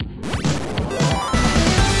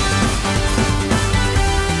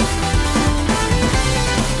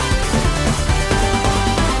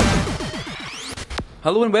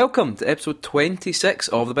Hello and welcome to episode 26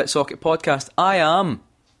 of the BitSocket podcast. I am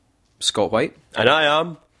Scott White. And I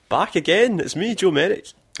am back again. It's me, Joe Merrick.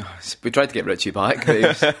 We tried to get Richie back, but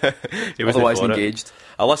he was otherwise engaged.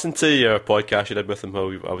 I listened to your podcast you did with him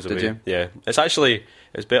while I was away. Did you? Yeah.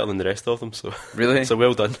 It's better than the rest of them, so Really? So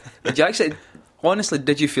well done. Did you actually, honestly,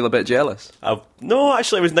 did you feel a bit jealous? No,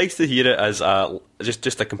 actually it was nice to hear it as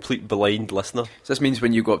just a complete blind listener. So this means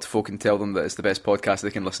when you go up to folk and tell them that it's the best podcast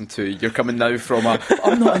they can listen to, you're coming now from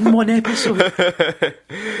I'm not in one episode.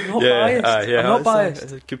 I'm not biased. I'm not biased.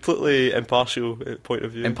 It's a completely impartial point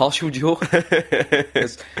of view. Impartial Joe.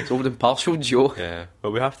 it's old Impartial Joe. Yeah,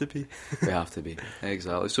 but we have to be. We have to be.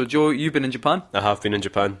 Exactly. So Joe, you've been in Japan? I have been in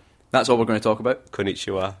Japan. That's all we're going to talk about.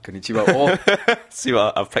 Konnichiwa. Konnichiwa. Oh, See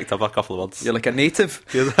what I've picked up a couple of words. you're like a native.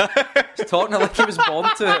 He's talking like he was born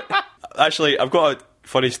to it. Actually, I've got a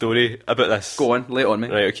funny story about this. Go on, lay it on me.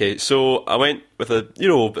 Right, okay. So I went with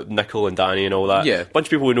Nickel and Danny and all that. Yeah. A bunch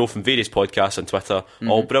of people we know from various podcasts and Twitter.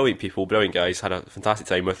 All brilliant people, brilliant guys. Had a fantastic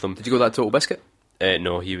time with them. Did you go that Total Biscuit?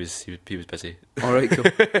 No, he was busy. All right, cool.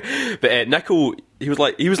 But Nickel, he was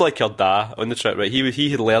like your dad on the trip, right?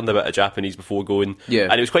 He had learned a bit of Japanese before going. Yeah.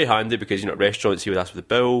 And it was quite handy because, at restaurants he would ask for the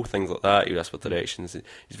bill, things like that. He would ask for directions.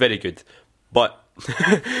 He's very good. But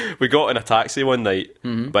we got in a taxi one night.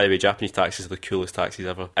 By the way, Japanese taxis are the coolest taxis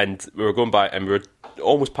ever. And we were going back and we were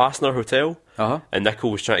almost passing our hotel. Uh-huh. And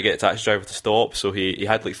Nickel was trying to get the taxi driver to stop. So he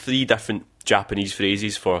had like 3 different Japanese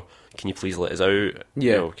phrases for, can you please let us out?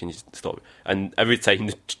 Yeah. Can you stop? And every time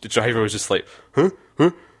the driver was just like, huh?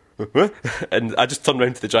 And I just turned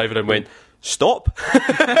around to the driver and went, stop.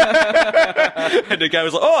 And the guy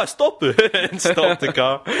was like, oh, stop it. And stopped the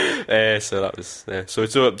car. So that was,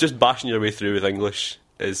 so just bashing your way through with English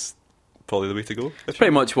is probably the way to go. It's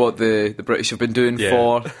pretty much what the British have been doing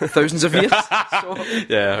for thousands of years. So,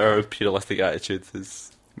 Yeah, our imperialistic attitude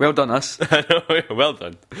is... well done, us. Well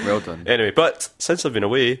done. Well done. Anyway, but since I've been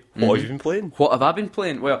away, what have you been playing? What have I been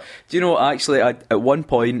playing? Well, do you know, actually, at one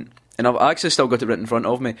point, and I've actually still got it written in front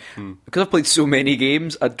of me, because I've played so many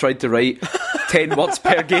games, I'd tried to write 10 words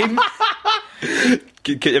per game. Have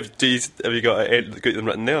you got them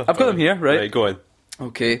written there? I've got them here, right? Right, go on.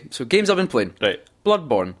 Okay, so games I've been playing. Right.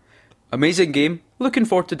 Bloodborne. Amazing game. Looking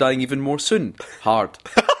forward to dying even more soon. Hard.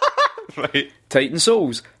 Right. Titan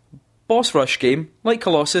Souls. Boss rush game, like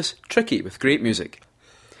Colossus, tricky with great music.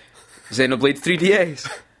 Xenoblade 3DS.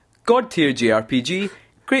 God tier JRPG,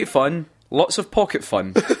 great fun, lots of pocket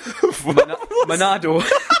fun. Monado.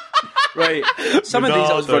 Right, some of these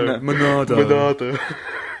I was running. Monado.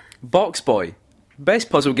 Box Boy. Best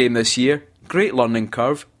puzzle game this year, great learning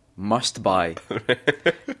curve, must buy.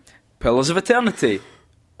 Pillars of Eternity.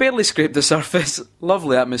 Barely scraped the surface,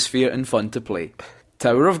 lovely atmosphere and fun to play.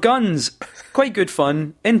 Tower of Guns. Quite good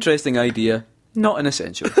fun, interesting idea, not an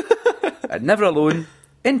essential. And Never Alone.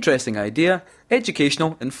 Interesting idea,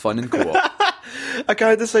 educational and fun in co-op. I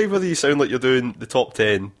can't decide whether you sound like you're doing the top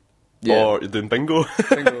 10 or you're doing bingo.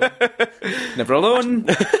 Bingo. Never Alone.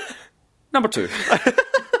 Number 2.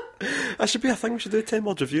 That should be a thing. We should do 10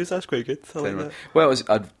 word reviews. That's quite good. I like that. Well,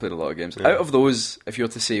 I'd played a lot of games. Yeah. Out of those, if you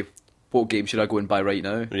were to say, what game should I go and buy right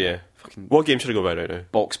now? Yeah. Fucking What game should I go by right now?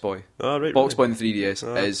 Box Boy. Oh, right. Box Boy really. on the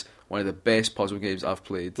 3DS is one of the best puzzle games I've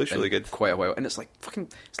played. Looks in really good. Quite a while, and it's like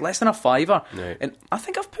it's less than a $5. Right. And I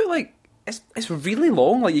think I've put like it's really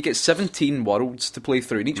long. Like you get 17 worlds to play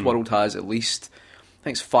through, and each world has at least I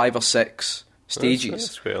think it's 5 or 6 stages.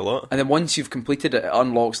 That's quite a lot. And then once you've completed it, it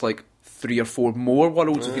unlocks like 3 or 4 more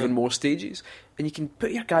worlds with even more stages, and you can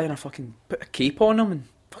put your guy in put a cape on him and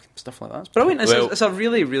fucking stuff like that. It's brilliant. It's a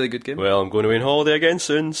really, really good game. Well, I'm going away on holiday again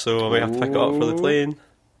soon, so I might have to pick it up for the plane.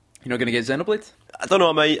 You're not going to get Xenoblade? I don't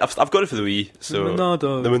know, I might. I've got it for the Wii, so...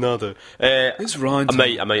 Monado. The Monado. It's random.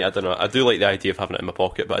 I might, I don't know. I do like the idea of having it in my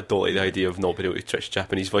pocket, but I don't like the idea of not being able to touch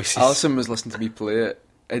Japanese voices. Alison was listening to me play it,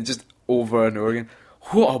 and just over and over again,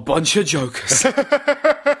 what a bunch of jokers.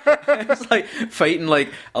 It's like fighting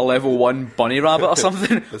like a level 1 bunny rabbit or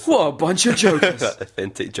something. What a bunch of jokers. That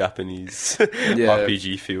authentic Japanese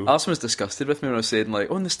RPG feel. Alison was disgusted with me when I was saying like,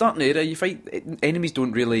 in the starting area you fight, enemies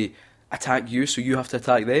don't really attack you, so you have to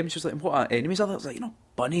attack them. She was like, what enemies are there? I was like,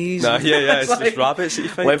 bunnies. Nah, yeah, it's like, just rabbits that you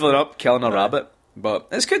fight. Leveling up, killing a rabbit. But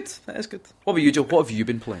it's good. It is good. What about you, Joe? What have you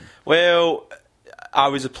been playing? Well, I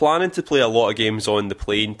was planning to play a lot of games on the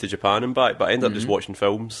plane to Japan and back, but I ended up just watching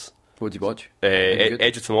films. What did you watch?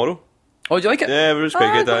 Edge of Tomorrow. Oh, do you like it? Yeah, it was quite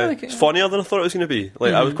I good. quite like it, It's yeah. funnier than I thought it was going to be.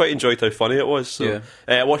 Like I was quite enjoyed how funny it was. So Yeah.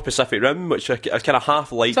 I watched Pacific Rim, which I kind of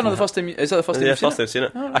half liked. Is that not the first time? Is that the first time Yeah, you've seen first time it? I've seen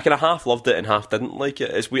it. Oh, I kind of half loved it and half didn't like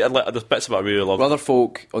it. It's weird. Like, there's bits of it I really loved. Were other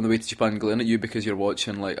folk on the way to Japan glaring at you because you're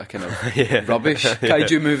watching like a kind of Yeah. rubbish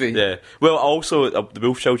kaiju movie? Yeah. Well, also the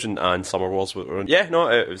Wolf Children and Summer Wars were on. Yeah, no,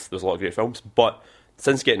 there's a lot of great films, but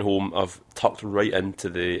since getting home, I've tucked right into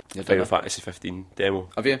the You've done Final it. Fantasy 15 demo.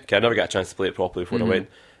 Have you? Okay, I never got a chance to play it properly before I went,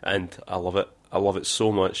 and I love it. I love it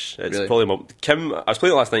so much. It's Really? probably Kim. I was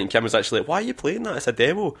playing it last night, and Kim was actually like, "Why are you playing that? It's a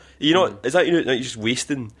demo. You know, is that you're just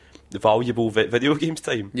wasting the valuable video games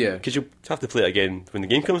time? Yeah. because you have to play it again when the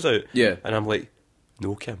game comes out. Yeah. and I'm like,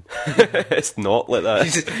 no, Kim, it's not like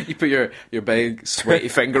that. You put your big sweaty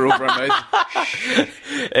finger over her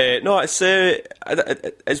mouth. No,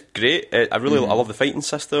 it's great. I really I love the fighting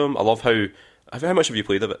system. I love how much have you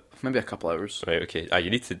played of it? Maybe a couple hours. Right, okay. You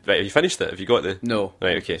need to. Right, have you finished it? Have you got the? No.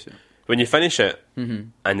 Right, okay. When you finish it,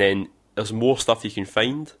 and then there's more stuff you can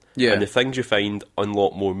find, Yeah. and the things you find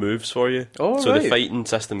unlock more moves for you. Oh, so right. the fighting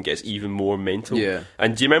system gets even more mental. Yeah.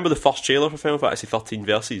 And do you remember the first trailer for Final Fantasy 13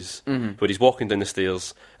 Versus, where he's walking down the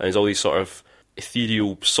stairs and there's all these sort of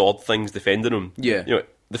ethereal sword things defending him? Yeah. You know,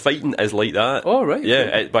 the fighting is like that. Oh, right, Yeah.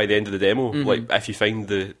 okay. By the end of the demo, like if you find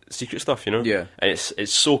the secret stuff, you know. Yeah. And it's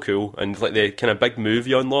so cool, and like the kind of big move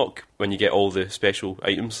you unlock when you get all the special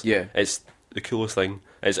items. Yeah. It's the coolest thing.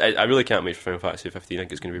 I really can't wait for Final Fantasy 15. I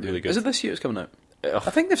think it's going to be really good. Is it this year it's coming out? Ugh,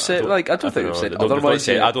 I think they've said I don't think they've said They've not otherwise.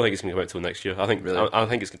 said- Yeah. I don't think it's going to come out till next year. I think Really? I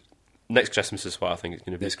think it's next Christmas is what I think it's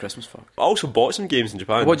going to be. This Christmas fuck. I also bought some games in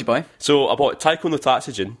Japan. What'd you buy? So I bought Taiko no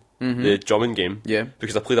Tatsujin, the drumming game. Yeah.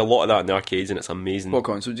 Because I played a lot of that in the arcades and it's amazing. What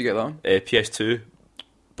console did you get that on? PS2,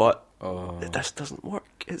 but Oh. this doesn't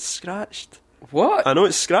work. It's scratched. What? I know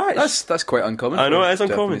it's scratched. That's quite uncommon. I know for it is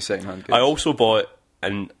uncommon. Japanese second-hand I goods. also bought,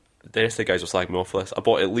 and the rest of the guys will slag me off for this, I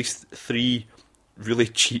bought at least 3 really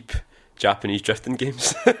cheap Japanese drifting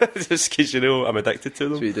games. Just because, you know, I'm addicted to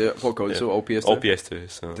them. So you do it. What console? All PS2. All PS2,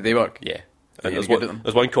 so. Did they work? Yeah. Are And you there's good one, at them?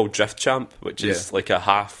 there's one called Drift Champ, which is Yeah. like a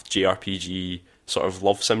half JRPG sort of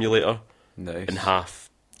love simulator Nice. and half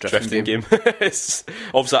Drifting drifting game. It's,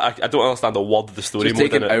 obviously, I don't understand a word of the story Just mode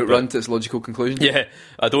take in an it. but- Outrun to its logical conclusion. Yeah,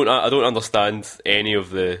 I don't understand any of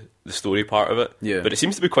the story part of it. Yeah. But it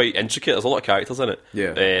seems to be quite intricate. There's a lot of characters in it.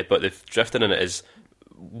 Yeah. But the drifting in it is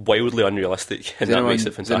wildly unrealistic, and that makes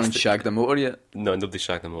it Has anyone fantastic. shagged a motor yet? No, nobody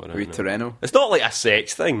shagged them out. Wee Terreno? It's not like a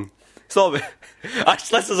sex thing. It's not.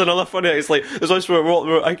 Actually, this is another funny. It's like there's once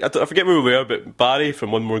I forget where we were, but Barry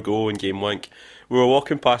from One More Go and Game Wank, we were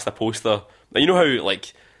walking past a poster. Now, you know how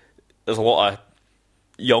like there's a lot of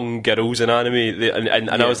young girls in anime, and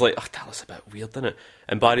I was like, oh, that was a bit weird, isn't it?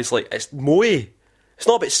 And Barry's like, it's moe. It's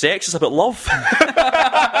not about sex. It's about love.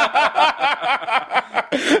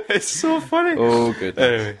 It's so funny. Oh, good.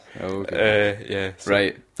 Anyway, Oh, good. yeah. So,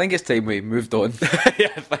 Right. I think it's time we moved on. yeah,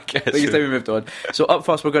 I think I think it's time we moved on. So up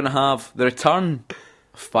first, we're going to have the return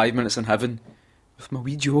of 5 Minutes in Heaven with my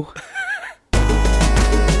wee Joe.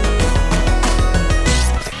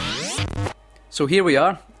 So here we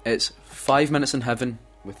are. It's 5 Minutes in Heaven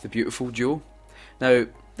with the beautiful Joe. Now,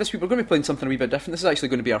 this week we're going to be playing something a wee bit different. This is actually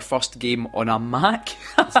going to be our first game on a Mac.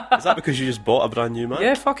 Is that because you just bought a brand new Mac?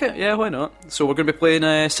 Yeah, fuck it. Yeah, why not? So we're going to be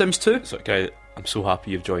playing Sims 2. So, guy, I'm so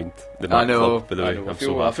happy you've joined the Mac I know. Club, by the way. I'm I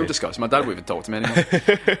so happy. feel disgusted. My dad won't even talk to me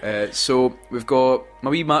anymore. So we've got my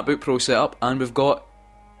wee MacBook Pro set up, and we've got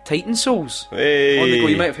Titan Souls Hey. on the go.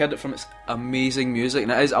 You might have heard it from its amazing music,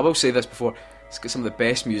 and it is. I will say this before: it's got some of the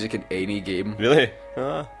best music in any game. Really?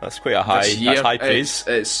 That's quite a high. This year. That's high praise.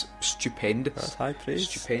 It's stupendous. That's high praise.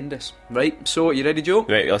 Stupendous. Right. So, are you ready, Joe?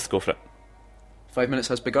 Right, let's go for it. 5 minutes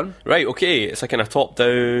has begun. Right, okay. It's a kind of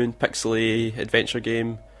top-down, pixely adventure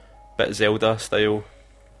game, bit Zelda style.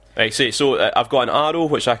 Right, so I've got an arrow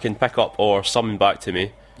which I can pick up or summon back to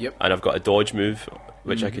me, Yep. and I've got a dodge move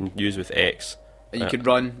which I can use with X. And you can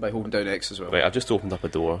run by holding down X as well. Right, I've just opened up a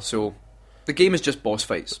door. So, the game is just boss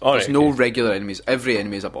fights. All There's right, no okay. regular enemies. Every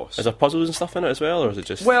enemy is a boss. Is there puzzles and stuff in it as well, or is it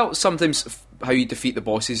just? Well, sometimes how you defeat the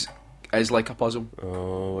bosses is like a puzzle.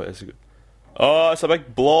 Oh, what is it? Oh, it's a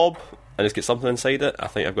big blob, and it's got something inside it. I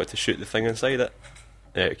think I've got to shoot the thing inside it.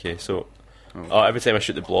 Yeah, okay, so every time I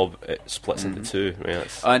shoot the blob, it splits into two. Right,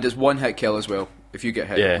 that's, And it's one hit kill as well. If you get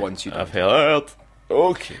hit yeah, once, you die. I've heard.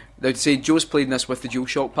 Okay. Now, to say Joe's playing this with the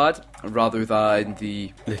DualShock pad rather than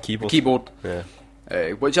the The keyboard. keyboard, Yeah.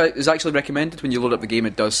 which is actually recommended when you load up the game.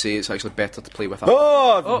 It does say it's actually better to play with a.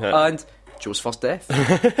 Oh, And Joe's first death.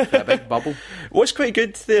 A big bubble. what's quite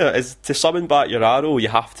good there is to summon back your arrow, you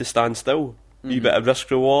have to stand still. A wee bit of risk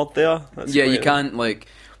reward there. That's Yeah, you quite- can't like.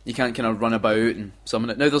 You can't kind of run about and summon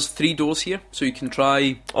it. Now there's 3 doors here, so you can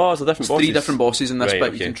try. Oh, there's a different bosses. 3 different bosses in this Right, bit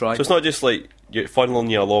okay. you can try. So it's not just like you're funneling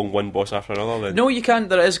you along one boss after another then? No, you can.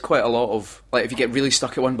 There is quite a lot of, like, if you get really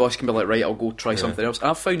stuck at one boss, you can be like, right, I'll go try something else. And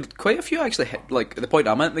I've found quite a few actually, like, at the point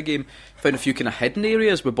I'm at in the game, found a few kind of hidden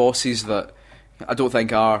areas with bosses that I don't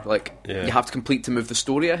think are, like, you have to complete to move the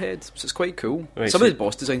story ahead. So it's quite cool. Right, Some so of the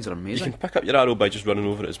boss designs are You amazing. can pick up your arrow by just running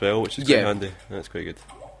over it as well, which is quite handy. That's quite good.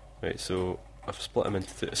 Right, so I've split them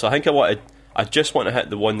into 2. So I think I just want to hit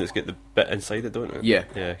the one that's got the bit inside it, don't I? Yeah.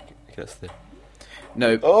 Yeah, that's the...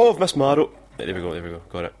 Now, Oh, I've missed my arrow. Right, there we go,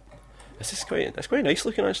 got it. It's quite nice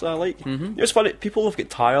looking actually, I like. You know, it's funny, people have got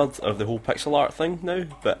tired of the whole pixel art thing now,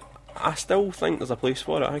 but I still think there's a place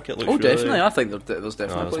for it. I think it looks really... definitely. I think there's definitely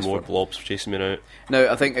a place there's more for it. blobs chasing me now.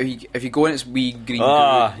 Now, I think if you go in its wee green goo,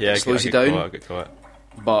 Yeah, it slows you I down. get caught.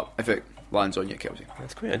 But if it lands on you, it kills you.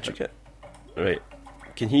 That's quite intricate. Right,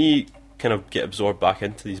 can he kind of get absorbed back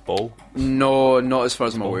into these balls? No, not as far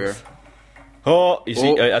as I'm aware. Oh, you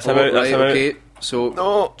see, that's him out, that's him out. Okay, so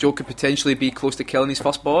No. Joe could potentially be close to killing his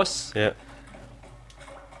first boss. Yeah.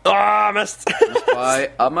 Ah, I missed. By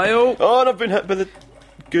Amayo. Oh, and I've been hit by the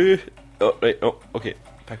goo. Oh, right, okay.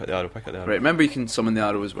 Pick up the arrow. Right, remember you can summon the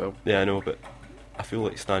arrow as well. Yeah, I know, but I feel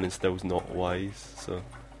like standing still's not wise, so...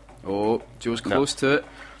 Oh, Joe's close to it.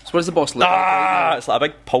 So what does the boss look like? Ah! It's like a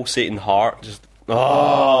big pulsating heart, just...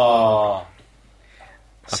 Oh!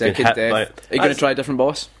 Second death. Are you going to try a different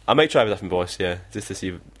boss? I might try a different boss, yeah, just to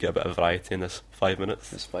see, get a bit of variety in this 5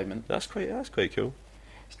 minutes. It's 5 minutes. That's quite cool.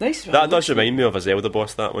 It's nice. That does remind me of a Zelda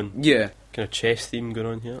boss, that one. Yeah. Kind of chess theme going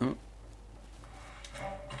on here.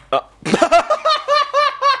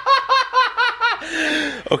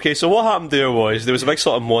 Okay, so what happened there was a big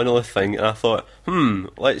sort of monolith thing, and I thought,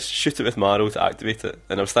 let's shoot it with my arrow to activate it.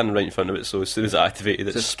 And I was standing right in front of it, so as soon as I activated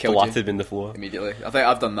it, Just splattered me in the floor. Immediately. I think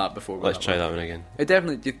I've done that before. Let's try that one again. It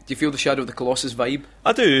definitely. Do you feel the Shadow of the Colossus vibe?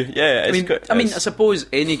 I do, yeah. I mean, I suppose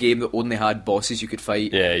any game that only had bosses you could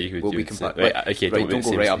fight. Yeah, you could. Will you be would say- compa- right, okay, don't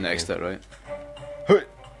go right up same next thing. to it, right?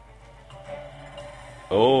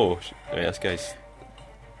 Oh, right, this guy's...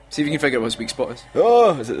 See if you can figure out what his weak spot is.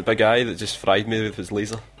 Oh, is it the big guy that just fried me with his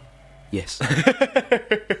laser? Yes.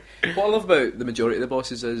 What I love about the majority of the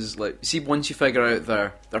bosses is, like, see, once you figure out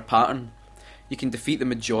their pattern, you can defeat the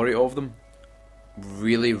majority of them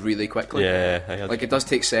really, really quickly. Yeah, I had... Like, it does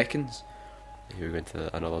take seconds. Here we go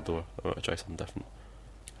into another door. I want to try something different.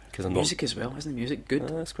 Because I'm Music as well, isn't the music good?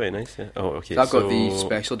 that's quite nice, yeah. Oh, okay, I've got the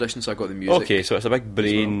special edition, so I've got the music. Okay, so it's a big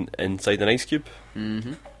brain inside an ice cube.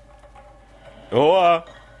 Mm-hmm. Oh,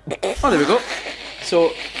 Oh, there we go.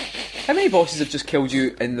 So, how many bosses have just killed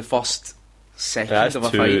you in the first second that's of a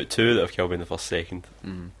fight? two that have killed me in the first second.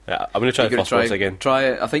 Yeah, I'm going to try the You're first gonna boss again. Try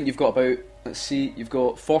it. I think you've got about, let's see, you've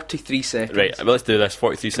got 43 seconds. Right, well, let's do this.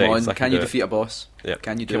 43 Come seconds. on, I can do you it. defeat a boss? Yeah.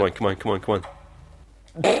 Can you do Come it? on.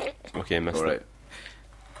 Okay, I missed Alright. it.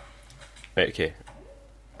 Right, okay.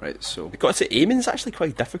 Right, so... I've got to say, aiming's actually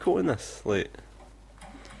quite difficult in this. Like,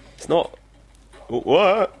 it's not... Oh,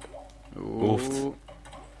 what? Oh.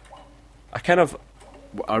 I kind of...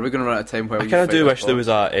 Are we going to run out of time? I kind of do wish there was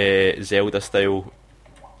a Zelda style,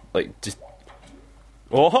 like, just...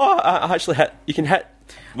 Oh, I actually hit... You can hit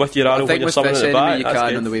with your arrow I when think you're with summoning this it back. enemy you That's can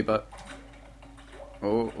good. on the way back.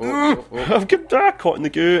 Oh. I've got caught in the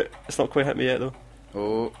goo. It's not quite hit me yet, though.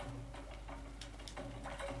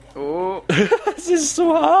 Oh. This is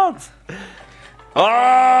so hard.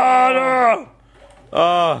 Oh, no!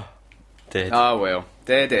 Oh. Dead. Ah, well.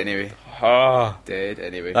 Dead anyway. Ah. Dead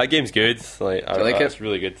anyway. That game's good. Like, Do you like it? It's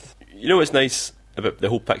really good. You know what's nice about the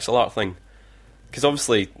whole pixel art thing? Because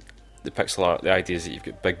obviously, the pixel art, the idea is that you've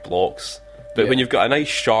got big blocks. But Yeah. when you've got a nice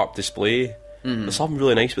sharp display, there's something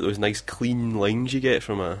really nice about those nice clean lines you get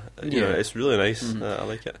from a... You know, Yeah. it's really nice. I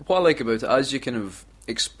like it. What I like about it, as you kind of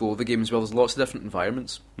explore the game as well, there's lots of different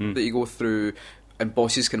environments that you go through, and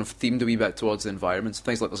bosses kind of themed a wee bit towards the environments.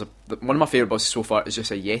 Things like one of my favourite bosses so far is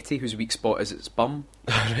just a Yeti whose weak spot is its bum.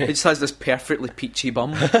 It just has this perfectly peachy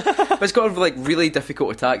bum. But it's got like really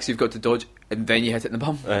difficult attacks you've got to dodge, and then you hit it in the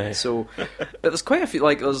bum. Aye. So, but there's quite a few,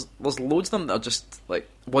 like there's loads of them that are just like,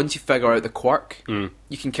 once you figure out the quirk,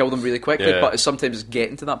 you can kill them really quickly, Yeah. but it's sometimes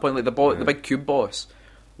getting to that point. Like the big cube boss,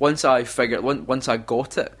 once I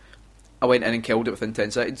got it, I went in and killed it within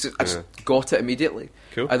 10 seconds. I just got it immediately.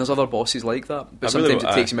 Cool. And there's other bosses like that. But I really sometimes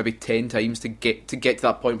wa- it takes you maybe 10 times to get to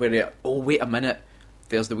that point where you're, oh, wait a minute,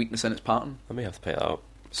 there's the weakness in its pattern. I may have to pick that up.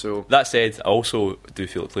 So, That said, I also do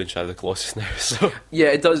feel like playing Shadow of the Colossus now, so... yeah,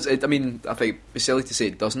 it does. I mean, I think it's silly to say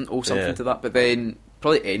it doesn't owe something Yeah. to that, but then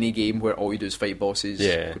probably any game where all you do is fight bosses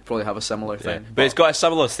Yeah. would probably have a similar Yeah. thing. But it's got a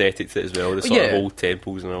similar aesthetic to it as well, the sort of Yeah. old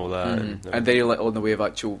temples and all that. And very little in the way of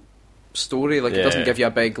actual story. Like, it Yeah. doesn't give you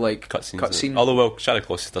a big, like, Cutscenes. cutscene. Although, well, Shadow of the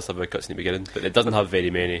Colossus does have a cutscene at the beginning, but it doesn't have very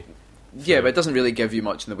many. Yeah, but it doesn't really give you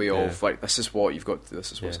much in the way Yeah. of, like, this is what you've got to do,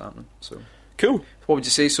 this is what's Yeah. happening. So, Cool. what would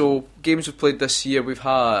you say? So, games we've played this year, we've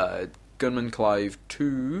had Gunman Clive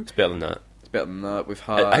 2. It's better than that. It's better than that. We've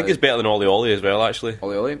had I think it's better than Ollie Ollie as well, actually.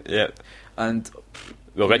 Ollie Ollie. Yeah. And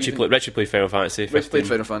Well, Richie played Final Fantasy 15. Richie played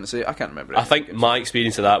Final Fantasy. I can't remember. I think my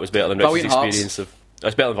experience of that was better than Richie's Valiant Hearts. experience of.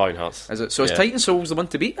 It's better than Valiant Hearts. Is it? So is Yeah. Titan Souls the one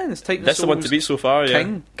to beat then? Is Titan That's Souls the one to beat so far, yeah.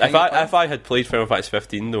 King If I had played Final Fantasy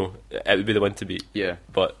 15 though, it would be the one to beat. Yeah.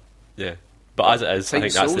 But yeah. But as it is, Titan I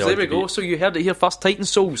think that's Souls, the there one we to go. beat. So you heard it here first. Titan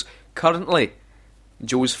Souls, currently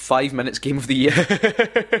Joe's 5 minutes game of the year.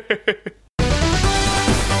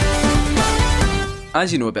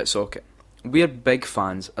 As you know about Socket, we're big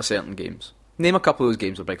fans of certain games. Name a couple of those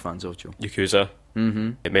games we're big fans of, Joe. Yakuza.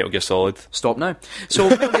 Mm-hmm. Metal Gear Solid. Stop now. So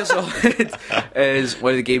Metal Gear Solid is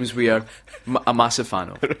one of the games we are a massive fan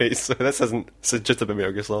of. Right, so this isn't just about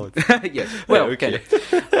Metal Gear Solid. Yes. Well, okay.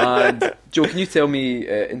 kind of. And Joe, can you tell me,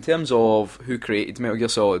 in terms of who created Metal Gear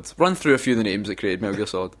Solid, run through a few of the names that created Metal Gear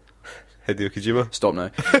Solid. Hideo Kojima. Stop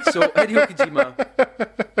now. So Hideo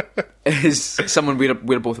Kojima is someone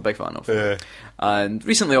we're both a big fan of. Yeah. And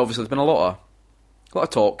recently, obviously, there's been a lot of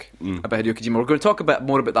talk about Hideo Kojima. We're going to talk a bit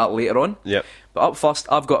more about that later on. Yep. But up first,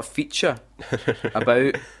 I've got a feature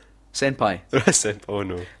about Senpai. Oh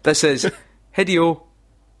no. This is Hideo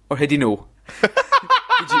or Hidino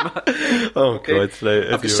Kojima. Oh Okay. god.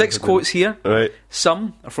 Right. I've got 6 quotes here. Right.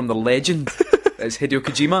 Some are from the legend as Hideo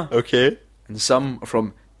Kojima, Okay. and some are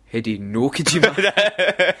from Hidino Kojima.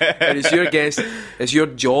 And it's your guess. It's your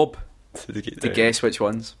job to guess which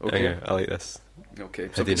ones. Okay. Okay, I like this. Okay.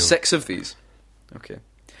 So I've got Hidino. 6 of these. Okay.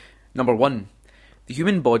 Number 1. The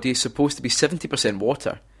human body is supposed to be 70%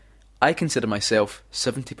 water. I consider myself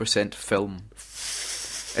 70% film.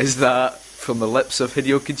 Is that from the lips of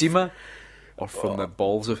Hideo Kojima or from the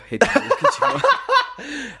balls of Hideo Kojima?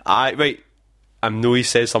 Right. I know he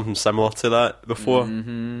said something similar to that before.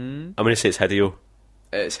 Mm-hmm. I'm going to say it's Hideo.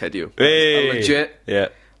 It's Hideo. Hey! Legit. Yeah,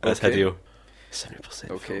 that's Okay. Hideo. 70%.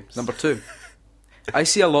 Okay. Number 2. I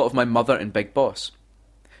see a lot of my mother in Big Boss.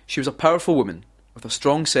 She was a powerful woman with a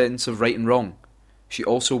strong sense of right and wrong. She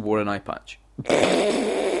also wore an eye patch.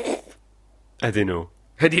 I don't know.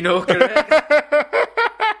 Hideo, correct?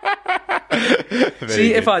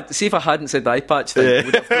 See if I hadn't said the eye patch thing, Yeah.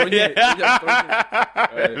 would have thrown you. Would have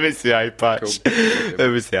thrown you. It was the eye patch. Cool. It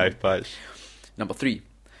was the eye patch. Number 3.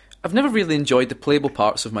 I've never really enjoyed the playable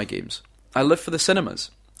parts of my games. I live for the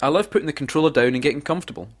cinemas. I love putting the controller down and getting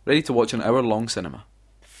comfortable, ready to watch an hour-long cinema.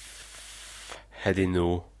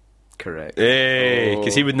 Hideo. Correct. Hey,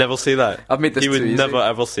 because he would never say that. I've made this He would too easy. never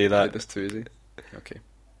ever say I made that. this too easy. Okay.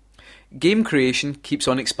 Game creation keeps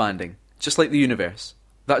on expanding, just like the universe.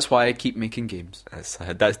 That's why I keep making games. That's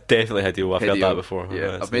definitely Hideo. I've heard Hideo. that before.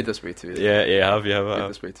 Yeah, That's I've made this way too easy. Yeah, you have. Made It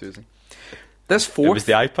this way too easy. This fourth. was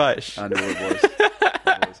the eye patch. I know it was. It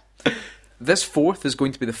was. This fourth is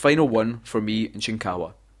going to be the final one for me and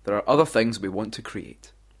Shinkawa. There are other things we want to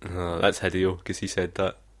create. Oh, that's Hideo, because he said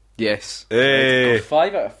that. Yes. Hey.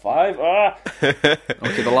 5 out of 5. Ah.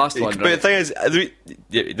 Okay, the last one. But the Right? thing is,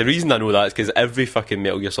 the reason I know that is because every fucking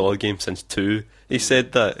Metal Gear Solid game since 2, he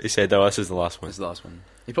said that. He said, oh, this is the last one. This is the last one.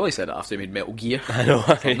 He probably said it after he made Metal Gear. I know.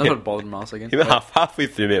 I'll never bother him else again. He went Right. halfway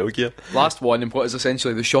through Metal Gear. Last one, and what is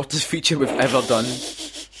essentially the shortest feature we've ever done.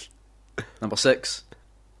 Number 6.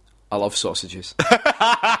 I love sausages.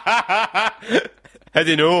 How do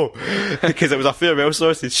you know? Because it was a farewell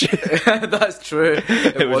sausage. That's true.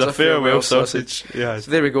 It was a farewell sausage. Yeah.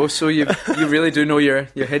 So there we go. So you really do know your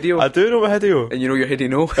Hideo, I do know my Hideo. and you know your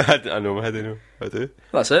Hideo. I know my Hideo. I do.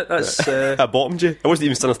 That's it. That's. I bottomed you. I wasn't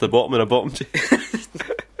even standing at the bottom and I bottomed you.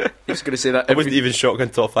 I was going to say that. I wasn't even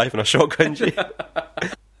shotgun top 5 and I shotgunned you.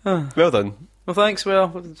 Well done. Well, thanks.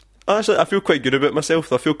 Well, Actually, I feel quite good about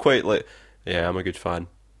myself. I feel quite like, yeah, I'm a good fan.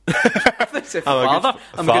 thanks, I'm father.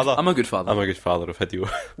 a good father. I'm a good father. I'm a good father of Hideo.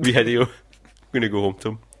 Wee Hideo. I'm going to go home to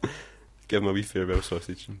him. Give him a wee farewell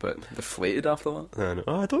sausage. But deflated after that. I know.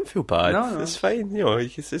 Oh, I don't feel bad. No. It's fine. You know,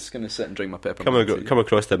 it's Just going to sit and drink my peppermint tea. come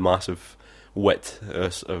across the massive wit.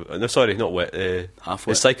 No, sorry, not wit.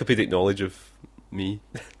 Half-wit. Encyclopedic knowledge of me.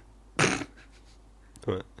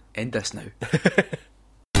 What? End this now.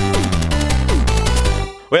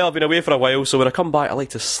 Well, I've been away for a while, so when I come back, I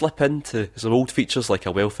like to slip into some old features like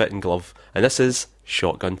a well-fitting glove, and this is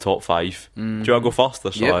Shotgun Top 5. Do you want to go first,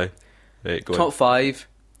 or shall Yep. I? Right, go Top on. 5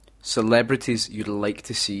 celebrities you'd like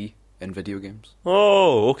to see in video games.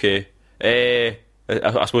 Oh, okay. I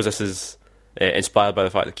suppose this is inspired by the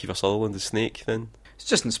fact that Kiefer Sutherland is Snake, then? It's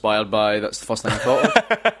just inspired by. That's the first thing I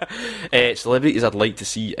thought of. Celebrities I'd like to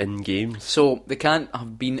see in games. So they can't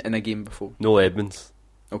have been in a game before. Noel Edmonds.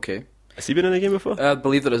 Okay. Has he been in a game before? I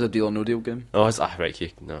believe there is a Deal or No Deal game. Oh, right,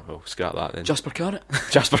 okay. No, we'll scrap that then. Jasper Carrot.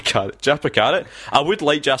 Jasper Carrot. I would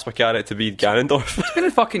like Jasper Carrot to be Ganondorf. It's been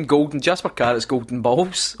a fucking golden Jasper Carrot's golden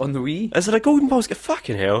balls on the Wii. Is there a golden balls? Get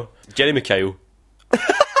fucking hell. Jerry McKyle.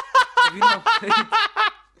 Have you not played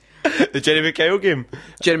The Jerry McKyle game.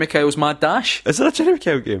 Jeremy Kyle's Mad Dash? Is there a Jerry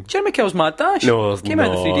McKyle game? Jeremy Kyle's Mad Dash? No, there's Came not.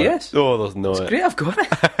 out on the 3DS. No, there's not. It's great, I've got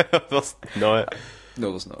it. There's not.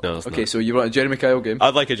 No, there's not. No, there's okay, not. so you want a Jeremy Kyle game?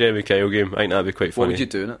 I'd like a Jerry McKyle game. I think that'd be quite funny. What would you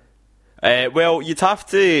do in it? Well, you'd have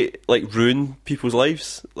to like ruin people's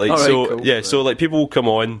lives. Like Alright, so, cool. yeah. Right. So like people will come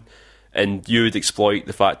on, and you would exploit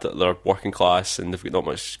the fact that they're working class and they've got not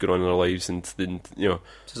much going on in their lives, and then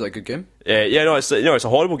Is that a good game? yeah, no, it's it's a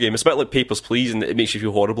horrible game. It's a bit like Papers, Please, and it makes you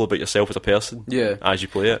feel horrible about yourself as a person. Yeah. As you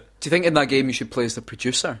play it. Do you think in that game you should play as the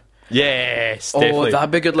producer? Yes, Oh, definitely.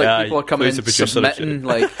 that'd be good. Like Yeah, people are coming plays in the producer and submitting shit.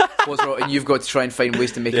 like what's wrong, and you've got to try and find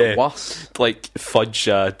ways to make Yeah. it worse. Like fudge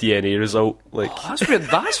DNA result. Like Oh,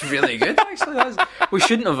 that's really good. Actually, we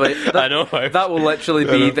shouldn't have. That, I know. that will literally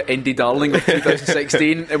I be know. the indie darling of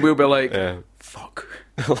 2016, and we'll be like, Yeah. fuck.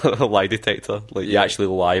 a lie detector. Like you actually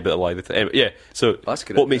lie about a lie detector. Anyway, yeah. So That's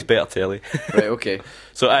good what idea. makes better telly? Right. Okay.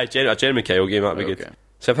 So a Jeremy Kyle game that'd be Right, good. okay.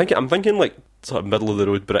 So I'm thinking like sort of middle of the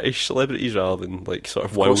road British celebrities rather than like sort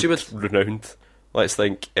of course world you would. renowned. Let's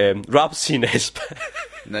think Rapsy Nesbitt.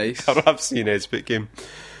 Nice. A Rapsy Nesbitt game.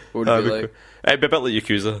 What would That'd it be be like? cool. It'd be a bit like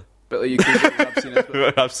Yakuza. But like you could have seen it.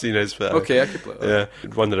 Rapsy Nesbitt. Okay, I could play that. Yeah,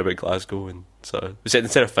 wonder about Glasgow and so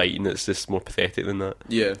instead of fighting, it's just more pathetic than that.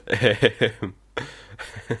 Yeah.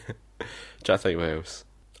 Trying to think what else.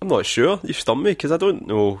 I'm not sure. You stumped me because I don't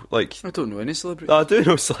know. Like I don't know any celebrities. I do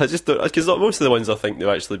know. So I just don't because most of the ones I think they've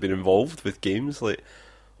actually been involved with games like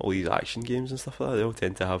all these action games and stuff like that. They all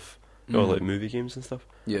tend to have like movie games and stuff.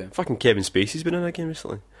 Yeah. Fucking Kevin Spacey's been in a game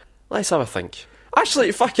recently. Let's have a think.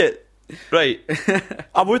 Actually, fuck it. Right,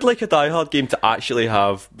 I would like a Die Hard game to actually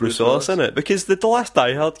have Bruce Willis in it because the last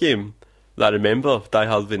Die Hard game that I remember, Die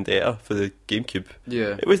Hard Vendetta for the GameCube,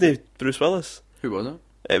 Yeah. it wasn't Bruce Willis. Who was it?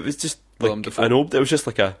 It was just Willem like Dafoe. an old. It was just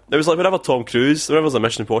like it was like whenever Tom Cruise, whenever there's a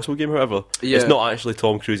Mission Impossible game, or whatever. Yeah. It's not actually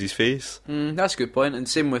Tom Cruise's face. That's a good point. And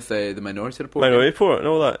same with the Minority Report. Minority Report and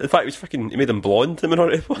all that. In fact, he made him blonde in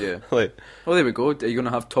Minority Report. Yeah. Like, Well, there we go. Are you going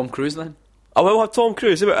to have Tom Cruise then? I will have Tom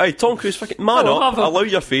Cruise. Hey, Tom Cruise, fucking man I'll up. have him. Allow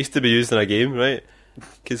your face to be used in a game, right?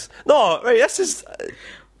 Because this is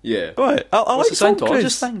Yeah. what I like What's the Tom Scientologist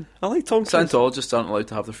Cruise. thing? I like Tom Cruise. Scientologists aren't allowed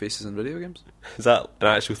to have their faces in video games. Is that an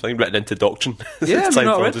actual thing written into doctrine? Yeah, I've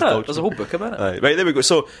not read Scientologist that. doctrine. There's a whole book about it. Aye, right, there we go.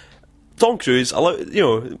 So, Tom Cruise,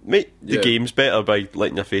 make the Yeah. games better by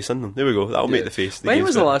letting your face in them. There we go. That'll make Yeah. the face. The When games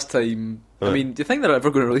was the better. last time? I Right. mean, do you think they're ever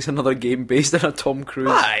going to release another game based on a Tom Cruise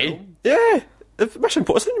Aye, film? yeah. The Mission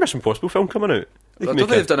Impossible film coming out. I don't think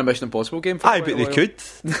they've done a Mission Impossible game for Aye, quite but a they while. could.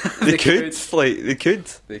 They They could. could. Like, they could.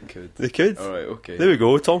 They could. They could. Alright, okay. There we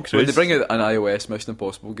go. Tom Cruise. When they bring out an iOS Mission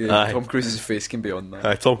Impossible game, Aye. Tom Cruise's face can be on that.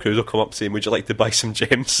 Aye, Tom Cruise will come up saying, "Would you like to buy some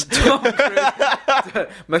gems?" Tom Cruise.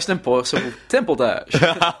 Mission Impossible Temple Dash.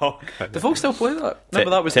 Oh, God. Do folks still play that? Remember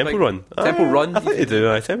that was Temple big- Run. Temple Aye, Run. I think they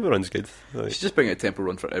do. Temple Run's good. Like, You should just bring out Temple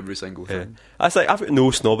Run for every single yeah. thing. I've got no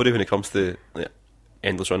snobbery when it comes to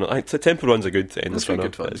Endless Runner. I think Temple Run's a good Endless That's really Runner.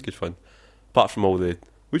 good fun. It's good fun. Apart from all the,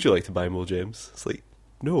 would you like to buy more gems? It's like,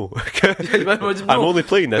 no. I'm I'm only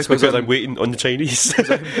playing this Because because I'm- I'm waiting on the Chinese.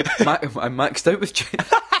 I'm maxed out with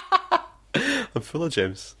James. I'm full of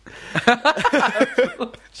gems.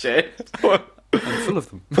 Shit. I'm full of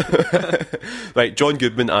them. Right, John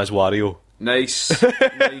Goodman as Wario. Nice.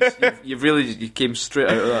 You came straight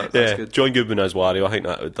out of that. That's Yeah, good. John Goodman as Wario. I think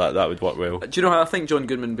that would work well. Do you know how I think John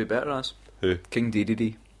Goodman would be better as? Who? King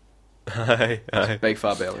Dedede. Aye, aye. Big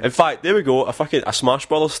fat belly. In fact, there we go. A Smash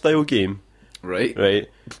Brothers style game, Right. right?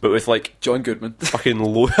 But with like John Goodman. fucking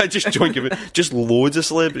just John Goodman, just loads of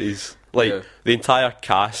celebrities, like Yeah. the entire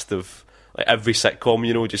cast of like every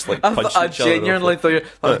sitcom, just like I punching each other. genuinely thought you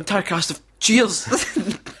the entire cast of Cheers.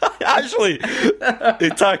 Actually, the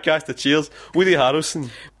entire cast of Cheers, Woody Harrelson.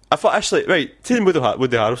 I thought actually, right, taking Woody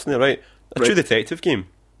Harrelson there, right? A True Right. Detective game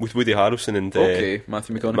with Woody Harrelson and Okay,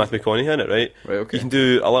 Matthew McConaughey. Matthew McConaughey in it, right? Right, okay. You can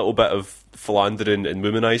do a little bit of philandering and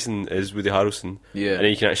womanising as Woody Harrelson, Yeah. and then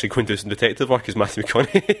you can actually go and do some detective work as Matthew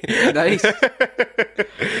McConaughey. Nice.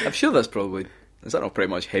 I'm sure that's probably. Is that not pretty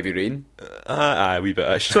much Heavy Rain? Aye, a wee bit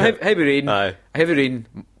actually. So Heavy Rain. Aye. Heavy Rain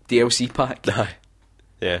DLC pack. Aye.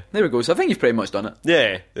 Yeah. There we go. So I think you've pretty much done it.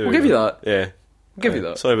 Yeah. there We'll we give go. you that. Yeah. We'll give you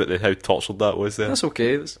that. Sorry about how tortured that was there. That's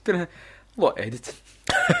okay. There's been a lot of editing.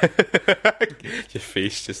 Your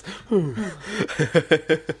face just.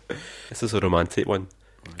 This is a romantic one.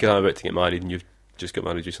 Because I'm about to get married and you've just got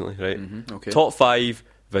married recently, right? Okay. Top 5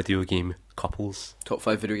 video game couples. Top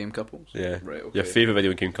 5 video game couples? Yeah. Right, okay. Your favourite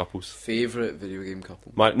video game couples. Favourite video game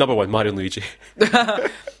couple? Number 1, Mario and Luigi. Do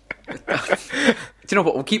you know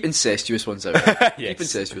what? We'll keep incestuous ones out. Yes. Keep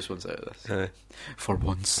incestuous ones out of this. For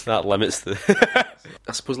once. That limits the.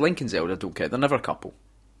 I suppose Link and Zelda don't count. They're never a couple.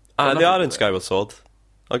 They are in Skyward Sword.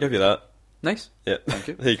 I'll give you that. Nice. Yeah. Thank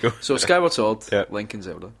you. There you go. So Skyward Sword, Yeah. Link and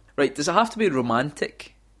Zelda. Right, does it have to be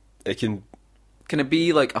romantic? It can. Can it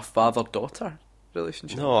be like a father-daughter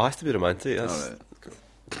relationship? No, it has to be romantic. That's, Alright.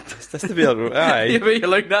 It has to be a. Aye. Yeah, but you're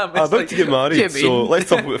like that. I'm about to get married, Yeah, so mean. let's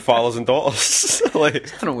talk about fathers and daughters. Like,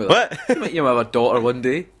 What's wrong with what? that? You might have a daughter one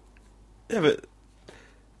day. Yeah, but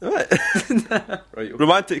what? Right,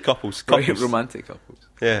 Romantic couples. right, Couples. romantic couples.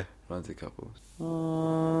 Yeah. Romantic couples.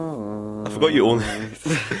 I forgot you only.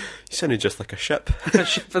 You sounded just like a ship. A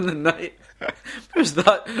ship in the night. Where's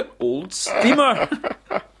that old steamer?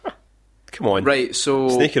 Come on. Right, so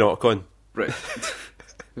Snake and Ocon. right,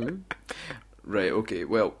 right. Okay.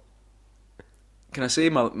 Well, can I say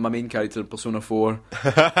my main character in Persona 4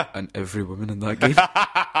 and every woman in that game?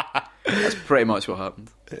 That's pretty much what happened.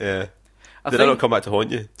 Yeah. I Did think, I not come back to haunt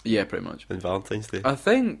you yeah, pretty much. on Valentine's Day? I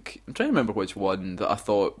think I'm trying to remember which one that I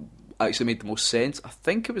thought actually made the most sense. I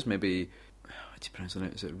think it was maybe how do you pronounce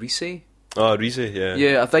it? Is it Rise? Oh, Rize, yeah.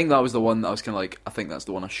 Yeah, I think that was the one that I was kind of like. I think that's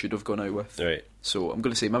the one I should have gone out with. Right. So I'm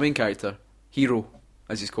going to say my main character, Hero,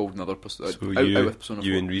 as he's called in other Persona. So out you, with Persona 4.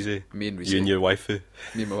 you and Rize. Me and Rise. You and your waifu.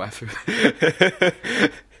 Me and my wife.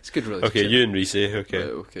 It's a good relationship. Okay, you and Rize, okay. Right,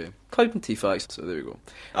 okay. Cloud and Tifa, so there we go.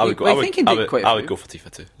 I would go. I I would, think he I did would, quite a I would few. go for Tifa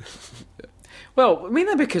too. Well,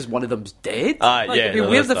 mainly because one of them's dead. Ah, Like, yeah, it'd be no,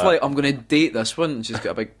 weird there's if that. like I'm going to date this one and she's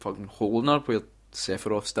got a big fucking hole in her where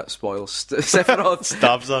Sephiroth Sephiroth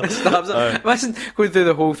Stabs her. stabs her. Imagine going through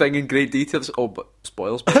the whole thing in great detail. Oh, but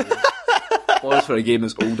spoilers. By the way. Spoilers for a game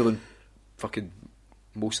that's older than fucking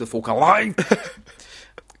most of the folk alive.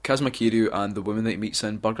 Kazuma Kiryu and the woman that he meets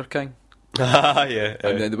in Burger King, Yeah.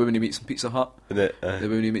 and then the woman he meets in Pizza Hut, the the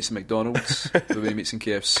woman he meets in McDonald's, the woman he meets in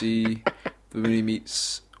KFC, the woman he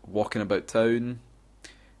meets walking about town,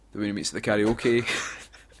 the woman he meets at the karaoke.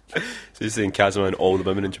 so you're saying Kazuma and all the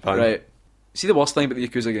women in Japan? Right. See the worst thing about the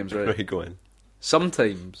Yakuza games, right? Right, go on.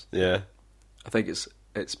 Sometimes Yeah. I think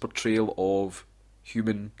its portrayal of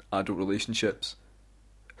human adult relationships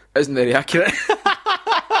isn't very accurate.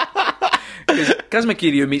 Because Kazuma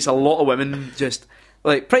Kiryu meets a lot of women, just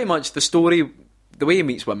like pretty much the story, the way he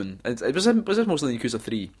meets women. It was mostly in Yakuza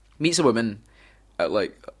 3. Meets a woman at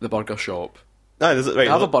like the burger shop. Aye, there's, right,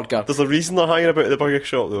 Have a burger. There's a reason they're hanging about at the burger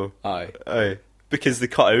shop though. Aye. Aye. Because they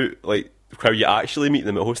cut out like how you actually meet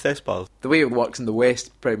them at hostess bars. The way it works in the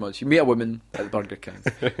West, pretty much, you meet a woman at the Burger King,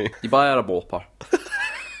 you buy her a Whopper,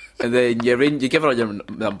 and then you give her your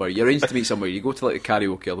number, you arrange to meet somewhere, you go to like the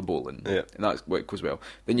karaoke or the bowling, Yeah. and that's what goes well.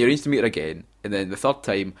 Then you arrange to meet her again, and then the third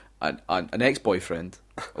time, an ex-boyfriend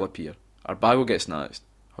will appear, her bag will get snatched,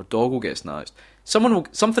 her dog will get snatched,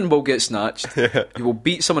 something will get snatched, you will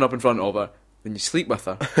beat someone up in front of her, then you sleep with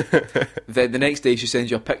her. Then the next day she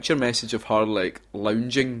sends you a picture message of her like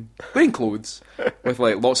lounging, wearing clothes, with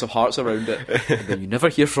like lots of hearts around it, and then you never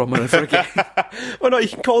hear from her ever again. Well, no, you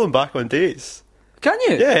can call them back on dates. Can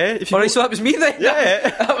you? Yeah. If you Alright, go- so that was me then.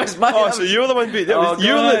 Yeah. that was my. Oh, that so was- you're the one beat. Oh,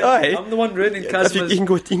 You're God. the aye. I'm the one ruining If Kazuma's. you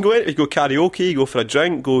can go in, you go karaoke, you go for a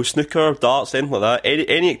drink, go snooker, darts, anything like that.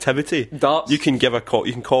 Any activity. Darts. You can give a call.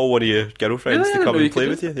 You can call one of your girlfriends Really? I to didn't come know you and play could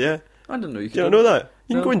with do you. Yeah. I didn't know you could. You don't know that.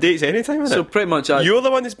 You No. can go on dates anytime. So Innit? pretty much, You're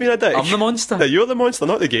the one that's been a dick. I'm the monster. Yeah, you're the monster,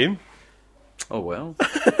 not the game. Oh well.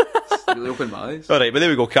 It's really opened my eyes. All right, but there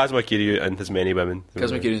we go. Kazuma Kiryu and his many women.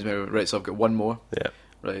 Kazuma Kiryu's my right. So I've got one more. Yeah.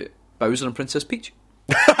 Right, Bowser and Princess Peach.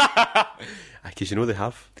 Because you know they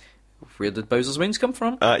have. Where did Bowser's wings come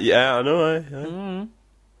from? Yeah, I know. Aye.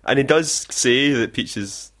 And he does say that Peach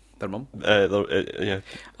is. Their mum. Yeah.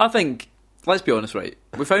 I think. Let's be honest, right?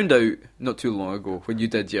 We found out not too long ago when you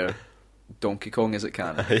did your Donkey Kong Is It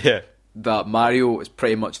Canon Yeah. that Mario is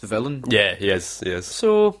pretty much the villain. Yeah, he is. He is.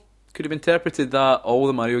 So could have interpreted that all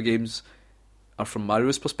the Mario games are from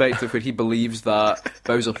Mario's perspective, where he believes that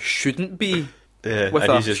Bowser shouldn't be Yeah, with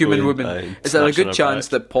and a he's just human going, woman. aye, Is there a smashing good her chance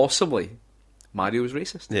back. that possibly Mario's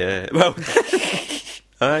racist? Yeah. Well.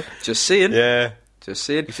 Aye. Just saying. Yeah. Just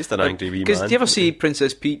saying. He's just an angry wee Because man. do you ever see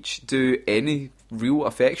Princess Peach do any real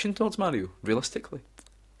affection towards Mario, realistically?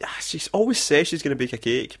 She always says she's going to bake a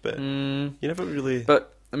cake, but Mm, you never really.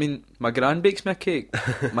 but, I mean, my gran bakes me a cake.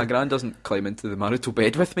 My gran doesn't climb into the marital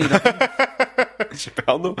bed with me. She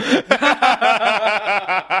better know.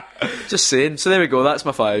 Just saying. So there we go. That's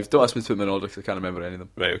my 5. Don't ask me to put them in order because I can't remember any of them.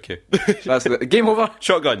 Right, okay. That's the game over.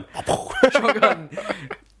 Shotgun. Shotgun.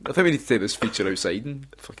 I think we need to take this feature outside and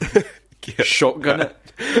fucking shotgun it.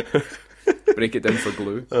 Break it down for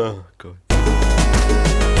glue. Oh, God.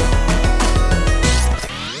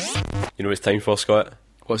 You know what it's time for, Scott?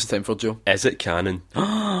 What's the time for, Joe? Is it canon?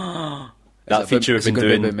 That feature we've been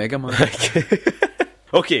doing. About Mega Man.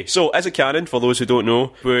 Okay, so Is It Canon, for those who don't know,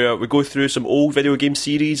 where we go through some old video game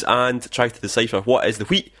series and try to decipher what is the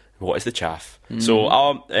wheat and what is the chaff. So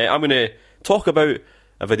I'm going to talk about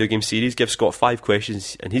a video game series, give Scott 5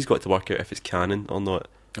 questions, and he's got to work out if it's canon or not.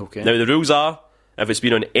 Okay. Now, the rules are, if it's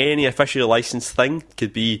been on any officially licensed thing,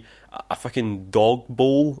 could be a fucking dog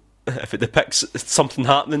bowl. If it depicts something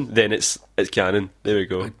happening, then it's canon. There we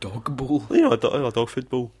go. A dog bowl? You know, a dog food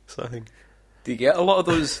bowl, sort of thing. Do you get a lot of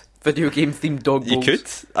those video game themed dog bowls? You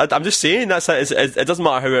could. I'm just saying, that's it doesn't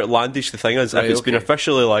matter how outlandish the thing is. Right, if it's okay. been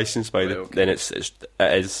officially licensed by Right, okay. then it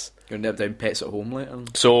is. You're going to nip down Pets at Home later.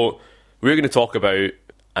 So we're going to talk about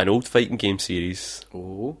an old fighting game series,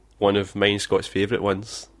 Oh. one of mine, Scott's favourite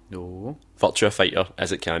ones, No. Virtua Fighter.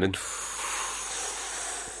 Is it canon?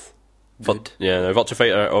 Good. Yeah, now, Virtua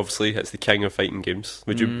Fighter, obviously, it's the king of fighting games.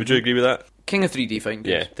 Would you agree with that? King of 3D fighting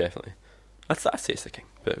Yeah, games. definitely. I'd say it's the king,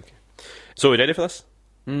 but okay. So, are you ready for this?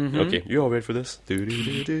 Mm-hmm. Okay, you all ready for this?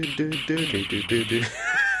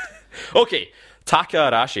 Okay, Taka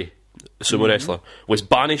Arashi, a sumo wrestler, was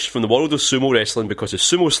banished from the world of sumo wrestling because his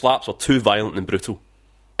sumo slaps were too violent and brutal.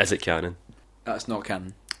 Is it canon? That's not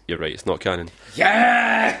canon. You're right, it's not canon.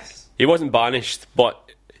 Yes! He wasn't banished,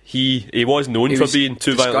 but he was known He for was being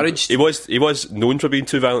too violent. discouraged. He was known for being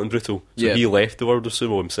too violent and brutal. So Yeah. he left the world of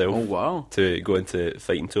sumo himself. Oh, wow. To go into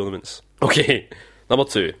fighting tournaments. Okay, number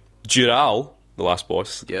 2. Dural, the last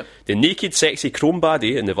boss. Yep. The naked, sexy chrome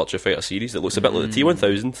baddie in the Virtua Fighter series that looks a bit like the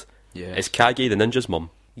T1000 Yeah. is Kage the ninja's mum.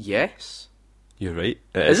 Yes. You're right.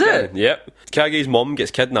 Is it? canon. Yep. Kage's mum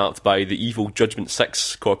gets kidnapped by the evil Judgment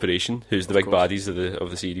 6 Corporation, who's the big course. baddies of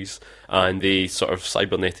the series, and they sort of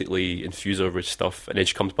cybernetically infuse her with stuff, and then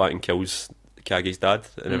she comes back and kills Kage's dad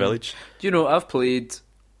in a village. Do you know, I've played...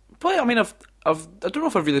 I mean, I don't know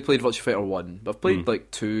if I've really played Virtua Fighter 1, but I've played like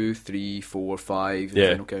 2, 3, 4, 5, the Yeah.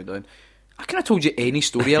 final countdown. I kind of told you any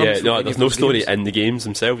story Yeah, elements. no, from any there's of no those story games. in the games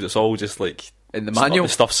themselves. It's all just like In the manual? the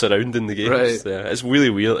stuff surrounding the games. Right. Yeah, it's really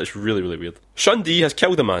weird. It's really, really weird. Shun-Di has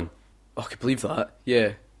killed a man. Oh, I can believe that.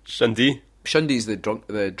 Yeah. Shun-Di, Shundi's the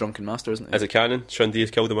drunken master, isn't he? is it canon? Shun-Di has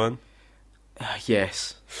killed a man.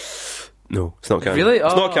 Yes. No, it's not canon. Really?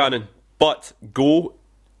 It's not Oh. canon. But Go,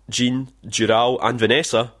 Jean, Dural, and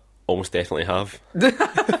Vanessa almost definitely have.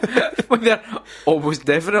 Well, they're almost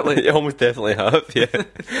definitely. They almost definitely have, yeah.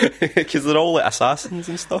 Because they're all like assassins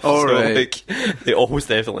and stuff. All so, right. like, they almost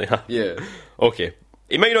definitely have. Yeah. Okay.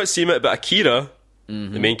 You might not seem it, but Akira, the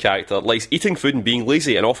main character, likes eating food and being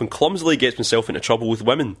lazy and often clumsily gets himself into trouble with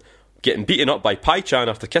women, getting beaten up by Pai-chan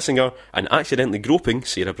after kissing her and accidentally groping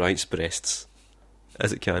Sarah Bryant's breasts.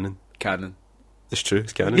 Is it canon? Canon. It's true,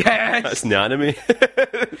 it's canon. Yes! That's in the anime.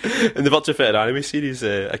 In the Virtua Fighter anime series,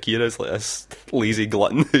 Akira's like this lazy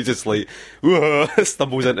glutton who just like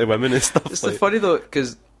stumbles into women and stuff. It's like. funny though,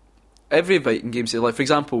 because every fighting game, say, like for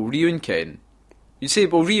example, Ryu and Ken. You say,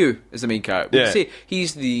 well, Ryu is the main character. Yeah. You say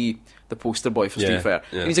he's the poster boy for Street Yeah, Fighter,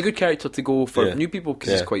 yeah. and he's a good character to go for Yeah. new people because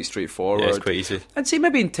Yeah. he's quite straightforward. Yeah, it's quite easy. I'd say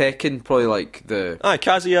maybe in Tekken, probably like the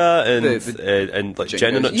Kazuya and The and like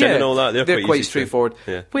Jingas. Jin and all that, they're quite easy too. straightforward.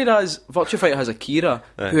 Yeah. Whereas Virtua Fighter has Akira,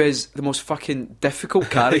 Yeah. who is the most fucking difficult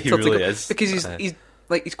character He to really go is. because Uh-huh.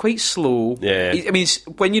 he's quite slow. Yeah. I mean,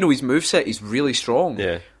 when you know his moveset, he's really strong.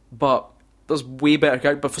 Yeah. But there's way better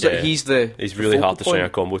characters. But Yeah. he's He's really focal hard to string a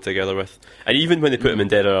point. combo together with. And even when they put him in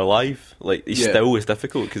Dead or Alive, like he Yeah. still is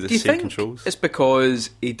difficult because Do it's you the same think controls. it's because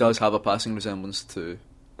he does have a passing resemblance to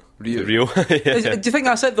Ryu? Real. Do you think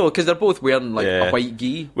that's it though? Because they're both wearing like Yeah. a white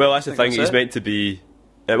gi. Well, that's the Think thing. that's He's it? meant to be.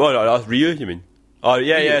 Well, no, Ryu, you mean? Oh,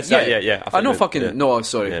 yeah, yeah, it's that, yeah. I thought know you meant- fucking yeah. no.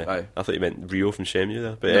 Sorry, Yeah. aye. I thought you meant Rio from Shenmue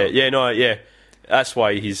there, but No. yeah. That's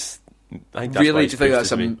why he's. I think that's why Really? he's Do you think pushed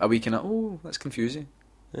that's as me. a week in it? Oh, that's confusing.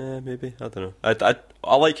 Yeah, maybe. I don't know.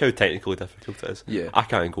 I like how technically difficult it is. Yeah. I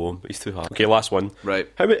can't go him. He's too hard. Okay, last one. Right.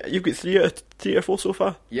 How many? You've got 3 out of 4 so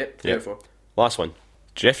far. Yep. Yeah. Therefore. Last one.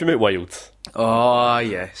 Jeffrey McWild. Oh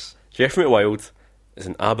yes. Jeffrey McWild is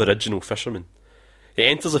an Aboriginal fisherman. He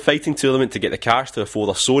enters a fighting tournament to get the cars to afford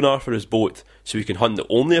a sonar for his boat so he can hunt the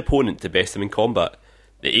only opponent to best him in combat,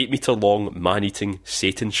 the 8-metre long man-eating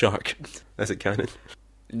Satan shark. Is it canon?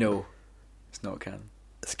 No, it's not canon.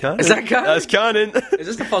 It's canon. Is that canon? That's canon. Is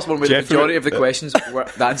this the first one where Jeffrey- the majority of the questions were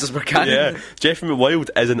the answers were canon? Yeah, Jeffrey McWild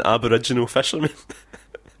is an Aboriginal fisherman.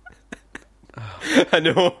 I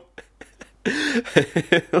know.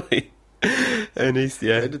 And How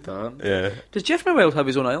did that? yeah. Does Jeffrey Wild have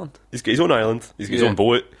his own island? He's got his own island. He's got his Yeah. own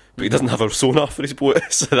boat, but he doesn't have a sonar for his boat,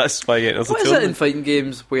 so that's why he enters the What is it in tournament. fighting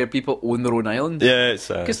games where people own their own island? Yeah, it's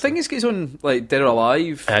Because Thingy's got his own, like, Dead or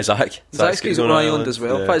Alive. Zach. Zach's got his own island as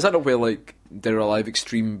well. Yeah. In fact, is that not where, like, Dead or Alive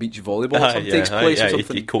Extreme Beach Volleyball or something takes place or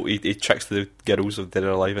something? He tricks the girls of Dead or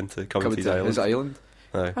Alive into coming to his island. His island.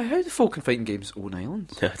 Aye. Aye, how do folk in fighting games own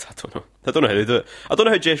islands? Yeah, I don't know. I don't know how they do it. I don't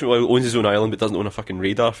know how Jeffrey Wild owns his own island but doesn't own a fucking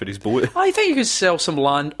radar for his boat. I think you could sell some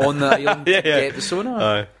land on the island Yeah, to yeah. get the sonar.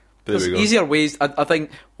 Aye. But There's there we go. easier ways. I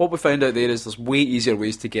think what we found out there is there's way easier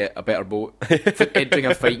ways to get a better boat for entering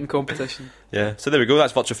a fighting competition. Yeah, so there we go.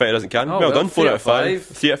 That's Virtua Fighter Doesn't Can. Oh, well well, done. 4 out of 5.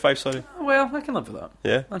 3 3 out of 5, sorry. Oh, well, I can live with that.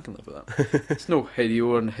 Yeah. I can live with that. It's no Hideo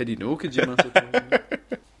or Hidino Kojima.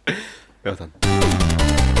 Well done.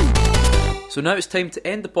 So now it's time to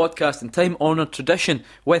end the podcast in time-honoured tradition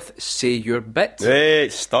with Say Your Bit. Hey,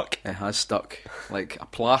 it's stuck. It has stuck like a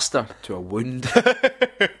plaster to a wound.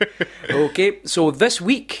 Okay, so this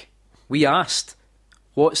week we asked,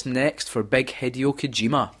 what's next for big Hideo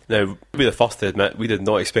Kojima? Now, we'll be the first to admit we did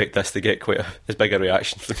not expect this to get quite as big a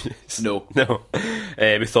reaction from you. No. No.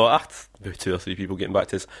 We thought, about 2 or 3 people getting back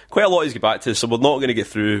to us. Quite a lot is get back to us, so we're not going to get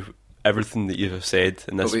through everything that you have said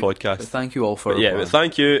in this But podcast. thank you all for But but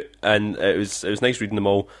thank you, and it was nice reading them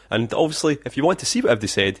all. And obviously, if you want to see what they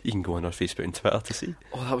said, you can go on our Facebook and Twitter to see.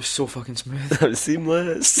 Oh, that was so fucking smooth. That was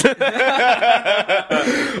seamless.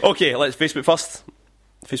 Okay, let's Facebook first.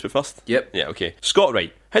 Facebook first? Yep. Yeah, okay. Scott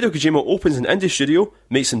Wright. Hideo Kojima opens an indie studio,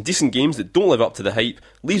 makes some decent games that don't live up to the hype,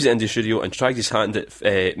 leaves the indie studio and tries his hand at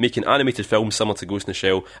making animated films similar to Ghost in the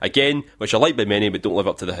Shell. Again, which are liked by many but don't live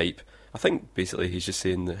up to the hype. I think basically he's just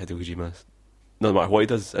saying that Hideo Kojima, no matter what he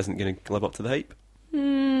does, isn't going to live up to the hype.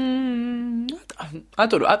 I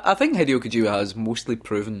don't know. I think Hideo Kojima has mostly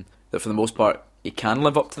proven that for the most part he can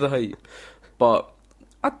live up to the hype. But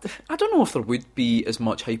I don't know if there would be as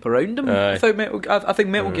much hype around him without Metal Gear. I think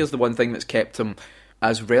Metal Gear's the one thing that's kept him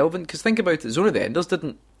as relevant. Because think about it, Zone of the Enders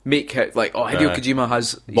didn't make it like, oh, Hideo Kojima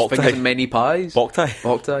has his Boktai. fingers in many pies.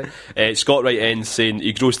 Boktai. Scott Wright ends saying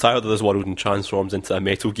he grows tired of this world and transforms into a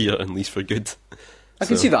Metal Gear and leaves for good. I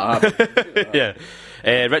can see that happening. Yeah.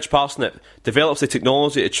 Rich Parsnip develops the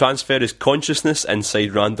technology to transfer his consciousness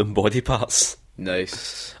inside random body parts.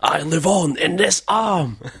 Nice. I live on in this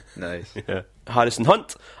arm. Nice. Yeah. Harrison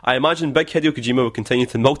Hunt. I imagine big Hideo Kojima will continue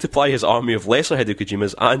to multiply his army of lesser Hideo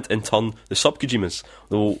Kojimas and, in turn, the sub-Kojimas.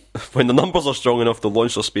 Though, when the numbers are strong enough, they'll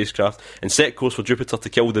launch their spacecraft and set course for Jupiter to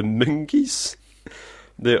kill the Moongeese.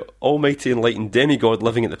 The almighty enlightened demigod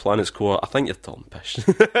living at the planet's core. I think you're talking pish.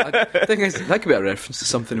 I think that could be a reference to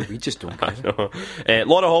something we just don't get. No.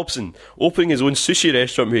 Laura Hobson, opening his own sushi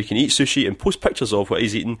restaurant where he can eat sushi and post pictures of what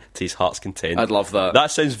he's eating to his heart's content. I'd love that.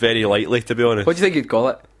 That sounds very likely, to be honest. What do you think you'd call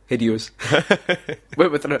it? Hideos.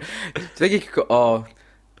 Wait, do you think you could call...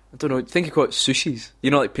 I don't know. Do you think you call it sushis?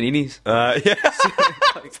 You know, like paninis? Yeah.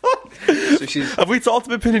 Sushis. Have we talked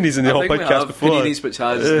about paninis in the whole I think we podcast have before? Paninis, which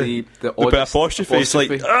has the The oddest apostrophe. It's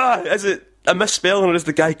like, is it a misspelling or is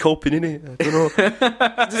the guy called Panini? I don't know.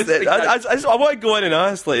 I want to go in and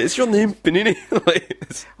ask, like, is your name Panini? Like,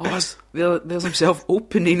 there's himself. Oh,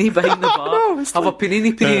 Panini behind the bar. No, it's Have a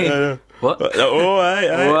Panini Panini. What? Oh, aye.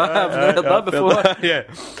 I've never heard that before. Yeah.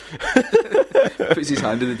 Puts his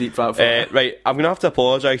hand in the deep fat fire. Right, I'm going to have to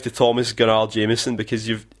apologise to Thomas Gerard Jameson because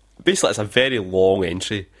basically it's a very long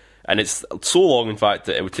entry, and it's so long in fact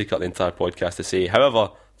that it would take up the entire podcast to say.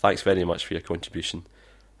 However, thanks very much for your contribution.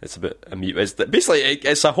 It's a bit it's basically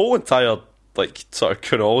it's a whole entire like sort of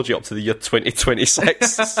chronology up to the year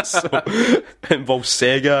 2026. So it involves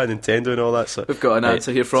Sega and Nintendo and all that. So We've got an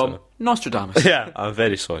answer here from Nostradamus. yeah, I'm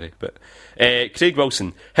very sorry, but Craig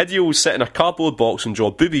Wilson. Hideo will sit in a cardboard box and draw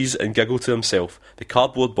boobies and giggle to himself. The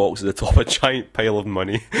cardboard box is the top of a giant pile of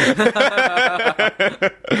money. Yeah,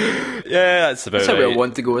 that's about That's how right. we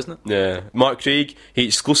want to go, isn't it? Yeah, Mark Craig. He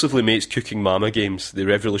exclusively makes Cooking Mama games. They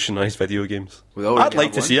revolutionised video games. We already I'd like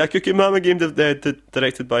have to one. see a Cooking Mama game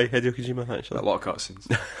directed by Hideo Kojima. Actually, A lot of cutscenes.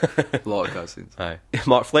 A lot of cutscenes. aye.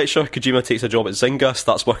 Mark Fletcher. Kojima takes a job at Zynga,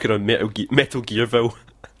 starts working on Metal Gearville.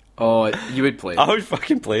 Oh, you would play. I would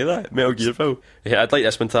fucking play that, Metal Gearville. Yeah, I'd like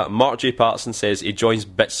this one to Mark J. Patterson says he joins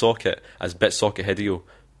BitSocket as BitSocket Hideo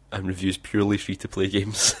and reviews purely free-to-play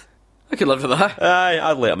games. I could live with that. Aye,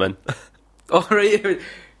 I'd let him in. Oh, right.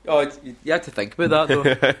 Oh, you had to think about that, though.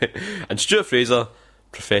 And Stuart Fraser,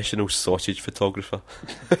 professional sausage photographer.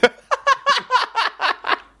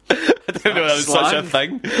 I didn't know that was such a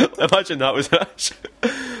thing. Imagine that was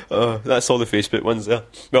that's all the Facebook ones there.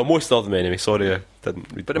 Well, most of them anyway. Sorry, I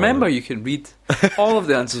didn't read But them all. remember, you can read all of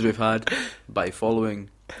the answers we've had by following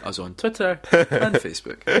us on Twitter and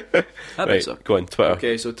Facebook. Right, So. go on, Twitter.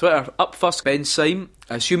 Okay, so Twitter, up first, Ben Syme.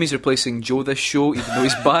 I assume he's replacing Joe this show, even though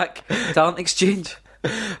he's back. Talent exchange.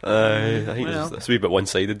 I think it's a wee bit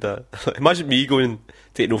one-sided, that. Imagine me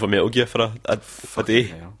taking over Metal Gear for a day.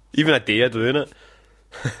 Hell. Even a day of doing it.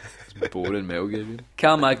 Boring Metal Gear.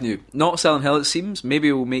 Cal Agnew, not Silent Hill it seems. Maybe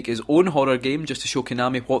he'll make his own horror game just to show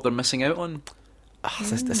Konami what they're missing out on.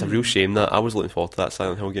 It's a real shame that I was looking forward to that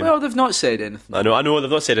Silent Hill game. Well, they've not said anything. I know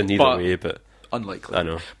they've not said in either way, but unlikely. I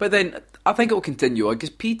know. But then I think it will continue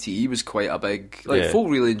because PT was quite a big. Folk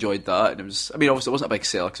really enjoyed that, and it was. I mean, obviously it wasn't a big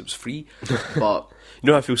seller because it was free, but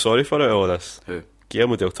you know, I feel sorry for it. All this. Who?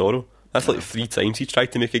 Guillermo del Toro. That's like 3 times he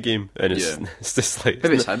tried to make a game, and it's just like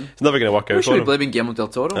maybe it's him. It's never going to work out Maybe for him. blaming Guillermo del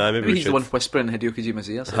Toro. Maybe he's the one whispering in Hideo Kojima's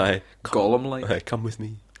ear. Aye, Gollum like. Aye, come with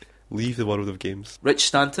me. Leave the world of games. Rich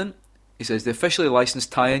Stanton. He says the officially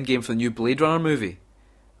licensed tie-in game for the new Blade Runner movie.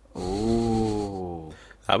 Oh,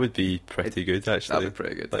 that would be pretty good, actually. That'd be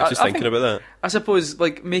pretty good. Like, just thinking about that. I suppose,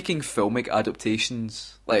 like making filmic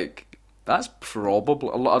adaptations, like that's probably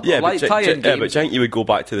a lot. Like tie-in games. Yeah, but do you think you would go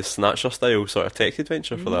back to the Snatcher style sort of tech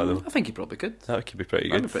adventure for that, though? I think you probably could. That could be pretty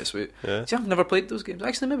good. That'd be pretty sweet. Yeah. See, I've never played those games.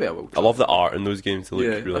 Actually, maybe I will. I love the art in those games. They look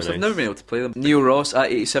really nice. I've never been able to play them. Neil Ross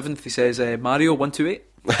at 87th. He says Mario 128.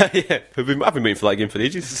 Yeah, I've been waiting for that game for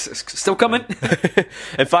ages. It's still coming.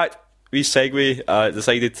 In fact, we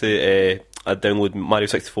decided to download Mario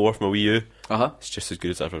 64 from a Wii U. It's just as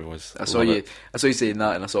good as it ever was. I saw you saying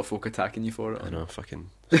that, and I saw folk attacking you for it. I know,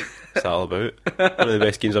 fucking. What's that all about? One of the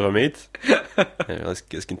best games ever made. Anyway, let's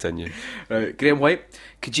continue. Right, Graham White.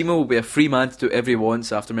 Kojima will be a free man to do whatever he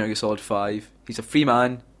wants after Metal Gear Solid 5. He's a free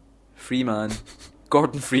man.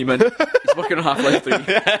 Gordon Freeman. He's working on Half-Life 3.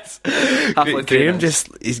 Yes. Half-Life 3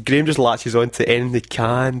 Graham just latches on to anything they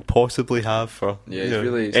can possibly have for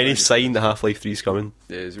any sign that Half-Life 3 is coming.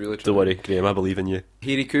 Yeah, he's really. Don't worry, Graham. I believe in you.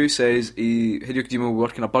 Hiriku says Hideo Kojima will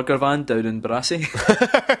work in a burger van down in Barassi.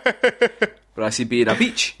 Barassi being a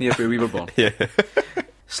beach near where we were born. Yeah.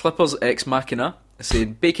 Slippers ex machina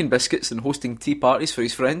saying baking biscuits and hosting tea parties for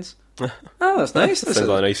his friends. Oh, that's nice. Sounds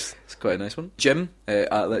really nice. It's quite a nice one. Jim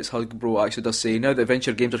at Let's Hug Bro actually does say now that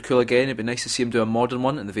adventure games are cool again, it'd be nice to see him do a modern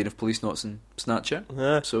one in the vein of Police Knots and Snatcher.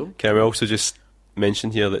 So can we also just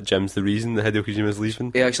mention here that Jim's the reason that Hideo Kojima's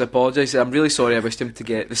leaving? He actually apologised. I'm really sorry. I wished him to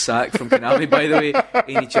get the sack from Konami. By the way,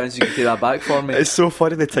 any chance you could take that back for me? It's so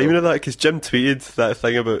funny the timing of that because Jim tweeted that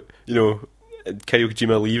thing about Hideo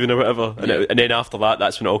Kojima leaving or whatever, and then after that,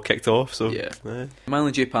 that's when it all kicked off. So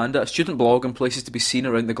Mylan J Panda, a student blog and places to be seen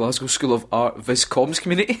around the Glasgow School of Art Viscoms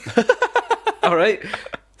community. All right,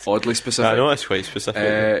 oddly specific. I know it's quite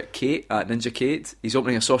specific. Kate at Ninja Kate, he's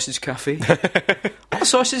opening a sausage cafe. What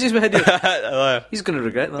sausages with Hideo? He's going to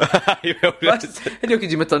regret that. Hideo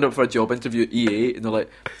Kojima turned up for a job interview at EA, and they're like,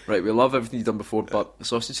 "Right, we love everything you've done before, but the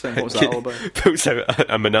sausage thing, what was that all about?" Pulls out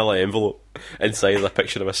a manila envelope inside a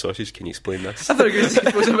picture of a sausage. Can you explain this? I thought you were going to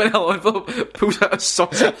say pulls out a manila envelope, pulls out a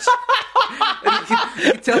sausage, and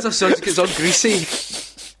he tells a sausage it's all greasy.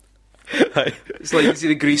 It's like you see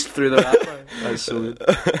the grease through the wrapper. That's so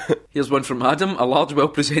good. Here's one from Adam: a large,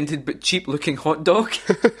 well-presented but cheap-looking hot dog.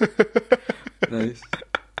 Nice.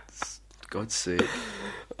 God's sake.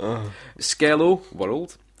 Skello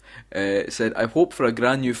World said, I hope for a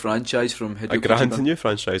grand new franchise from Hideo Kojima. A grand new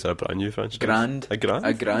franchise or a brand new franchise? A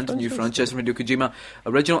grand new franchise from Hideo Kojima.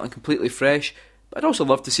 Original and completely fresh. But I'd also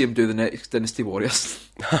love to see him do the next Dynasty Warriors.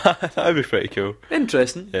 That'd be pretty cool.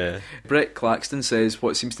 Interesting. Yeah. Brett Claxton says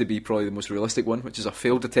what seems to be probably the most realistic one, which is a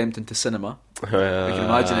failed attempt into cinema. We can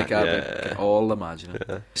imagine it, can't we? We can all imagine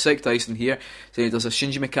it. Sick Tyson here saying he does a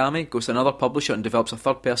Shinji Mikami, goes to another publisher and develops a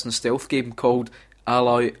third-person stealth game called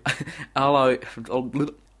Alloy Cog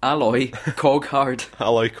Hard. Alloy Cog Hard.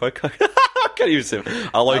 I can't even say it.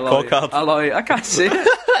 Alloy Cog Hard. Alloy, I can't say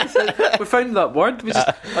it. We found that word. We just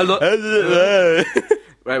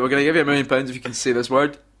Right, we're going to give you £1 million if you can say this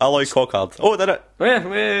word. Alloy Cog Hard. Oh, did it?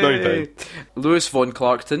 Yeah, Lewis von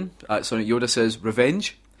Clarkton at Sonic Yoda says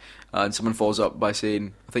revenge, and someone follows up by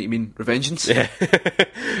saying, I think you mean revengeance. Yeah.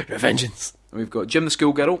 Revengeance. And we've got Jim the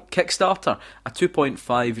Schoolgirl, Kickstarter, a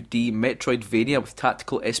 2.5D Metroidvania with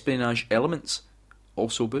tactical espionage elements.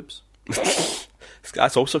 Also boobs.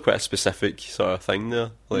 That's also quite a specific sort of thing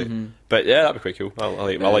there. But yeah, that'd be quite cool. I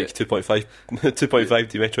like 2.5D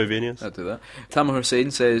Metroidvanias. I'll do that. Tamar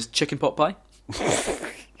Hussain says chicken pot pie.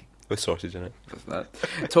 With sausage in it. That.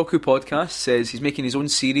 Toku Podcast says he's making his own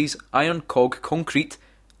series, Iron Cog Concrete,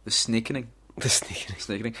 The Snakening.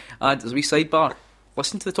 And as a wee sidebar,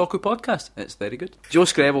 listen to the Toku Podcast. It's very good. Joe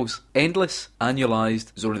Screbbles, endless,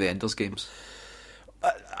 annualised Zone of the Enders games.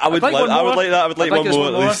 I would like that. I would like one more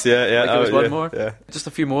at least. Yeah. Like yeah. one more. Yeah. Just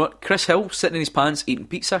a few more. Chris Hill sitting in his pants eating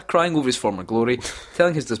pizza, crying over his former glory,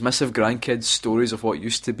 telling his dismissive grandkids stories of what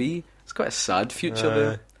used to be. It's quite a sad future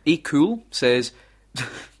there. A Cool says,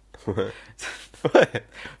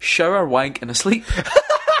 shower, wank, and asleep.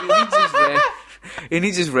 He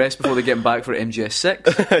needs his rest before they get him back for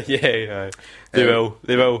MGS6. yeah. They will.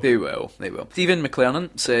 Stephen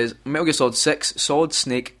McLernan says, Metal Gear Solid 6, Solid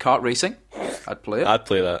Snake Kart Racing. I'd play it. I'd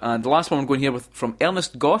play that. And the last one I'm going here with from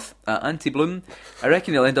Ernest Goth at Anti-Bloom. I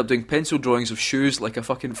reckon he'll end up doing pencil drawings of shoes like a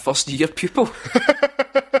fucking first year pupil.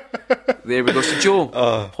 There we go. So Joe,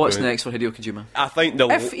 what's brilliant. Next for Hideo Kojima? I think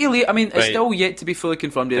If he I mean, it's Right. still yet to be fully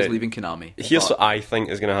confirmed he's leaving Konami. Here's But what I think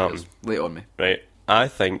is going to happen. lay it on me. Right. I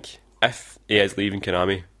think if he is leaving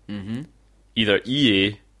Konami, either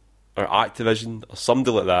EA or Activision or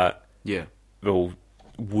somebody like that Yeah. will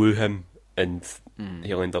woo him and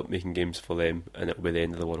he'll end up making games for them and it'll be the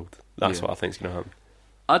end of the world. That's Yeah. what I think is going to happen.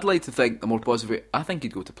 I'd like to think the more positive way, I think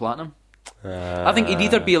he'd go to Platinum. I think he'd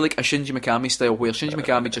either be like a Shinji Mikami style, where Shinji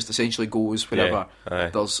Mikami just essentially goes wherever aye.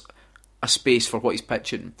 there's a space for what he's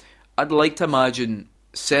pitching. I'd like to imagine,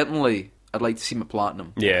 certainly, I'd like to see him at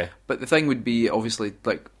Platinum. Yeah. But the thing would be, obviously,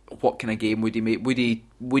 like, what kind of game would he make? Would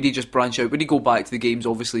he just branch out? Would he go back to the games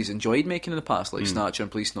obviously he's enjoyed making in the past, like Snatcher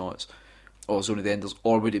and Police Knots or Zone of the Enders,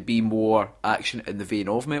 or would it be more action in the vein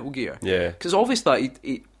of Metal Gear? Yeah. Because obvious that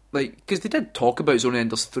because they did talk about Zone of the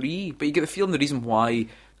Enders 3, but you get the feeling the reason why,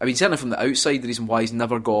 I mean, certainly from the outside, the reason why he's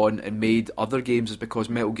never gone and made other games is because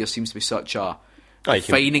Metal Gear seems to be such a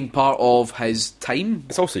defining part of his time.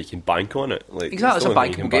 It's also you can bank on it. Like Exactly, it's a the only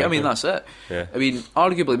thing you bankable can game. I bank mean, on. that's it. Yeah. I mean,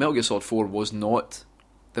 arguably, Metal Gear Solid 4 was not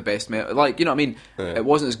the best Metal. Like, you know what I mean? Yeah. It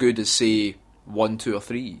wasn't as good as, say, 1, 2, or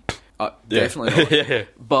 3. Definitely not. Yeah.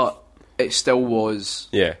 But it still was.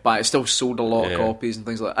 Yeah. But it still sold a lot of copies and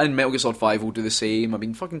things like that. And Metal Gear Solid 5 will do the same. I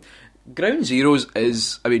mean, fucking Ground Zeroes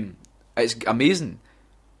is. I mean, it's amazing.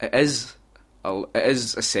 It is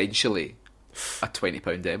essentially a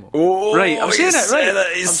 £20 demo. Oh, right, I'm saying it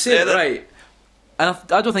right. I'm saying it right. And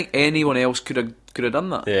I don't think anyone else could have done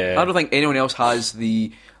that. Yeah. I don't think anyone else has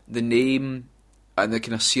the name and the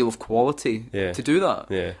kind of seal of quality to do that.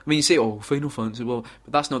 Yeah. I mean, you say, oh, Final Fantasy, well,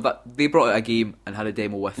 but that's not that. They brought out a game and had a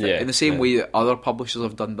demo with it. Yeah, In the same way that other publishers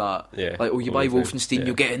have done that. Yeah. Like, oh, you All buy the time. Wolfenstein, Yeah.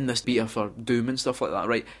 you'll get in this beta for Doom and stuff like that,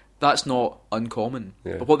 right? That's not uncommon.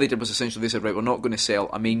 Yeah. But what they did was essentially they said, right, we're not going to sell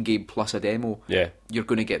a main game plus a demo. Yeah. You're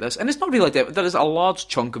going to get this. And it's not really a demo. There is a large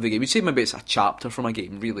chunk of the game. You'd say maybe it's a chapter from a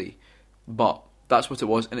game, really. But that's what it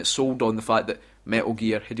was. And it sold on the fact that Metal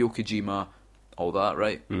Gear, Hideo Kojima, all that,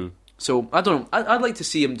 right? So, I don't know. I'd like to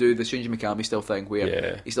see him do the Shinji Mikami style thing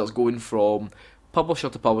where he starts going from publisher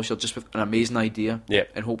to publisher just with an amazing idea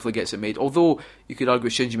and hopefully gets it made. Although, you could argue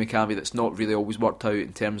with Shinji Mikami that's not really always worked out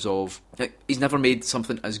in terms of... Like, he's never made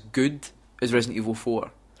something as good as Resident Evil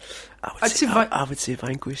 4. I would say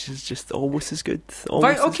Vanquish is just almost as good.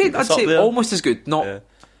 I'd say almost as good. Not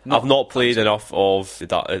I've not played enough of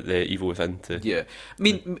the Evil Within to... Yeah. I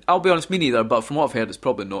mean, I'll be honest, me neither, but from what I've heard, it's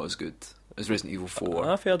probably not as good as Resident Evil 4.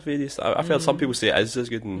 I've heard various... I've heard some people say it is as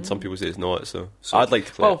good and some people say it's not, so I'd like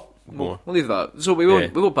to play it more. We'll leave that. So we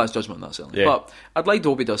won't pass judgment on that, certainly. Yeah. But I'd like to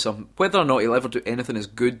hope he does something. Whether or not he'll ever do anything as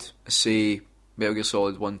good as, say, Metal Gear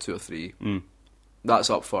Solid 1, 2 or 3, that's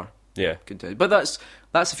up for contend. But that's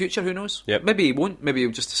the future, who knows? Yep. Maybe he won't. Maybe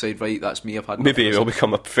he'll just decide, right, that's me, I've had enough Maybe of he will this.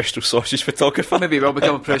 become a professional sausage photographer. Maybe he will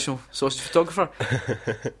become a professional sausage photographer.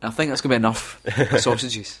 And I think that's going to be enough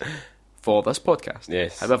sausages for this podcast.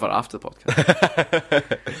 Yes. However, after the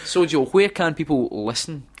podcast. So, Joe, where can people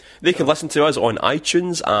listen? They can listen to us on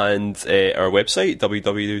iTunes and our website,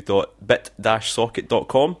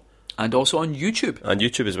 www.bit-socket.com. And also on YouTube. And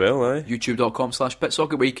YouTube as well, aye.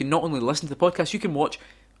 YouTube.com/BitSocket, where you can not only listen to the podcast, you can watch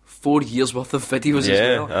 4 years worth of videos as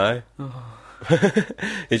well. Aye.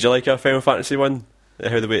 Did you like our Final Fantasy one?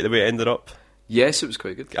 How the way it ended up? Yes, it was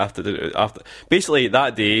quite good. After basically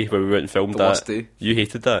that day when we went and filmed The last day. you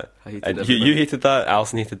hated that. I hated and every you hated that.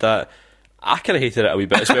 Alison hated that. I kind of hated it a wee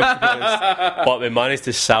bit as well, to be honest. But we managed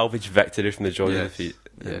to salvage victory from the jaws of defeat,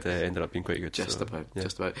 and ended up being quite good. Just about.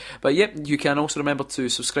 But yep, you can also remember to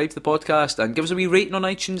subscribe to the podcast and give us a wee rating on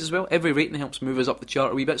iTunes as well. Every rating helps move us up the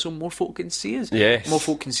chart a wee bit, so more folk can see us. Yes. More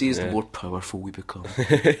folk can see us, the more powerful we become.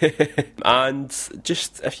 And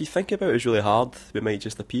just if you think about it, it's really hard. We might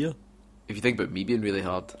just appear. If you think about me being really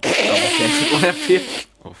hard, I'll definitely appear.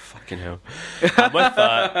 Oh fucking hell! And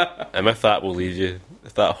with that, we'll leave you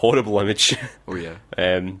with that horrible image. Oh yeah.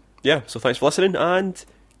 Yeah. So thanks for listening and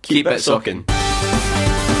keep it socking.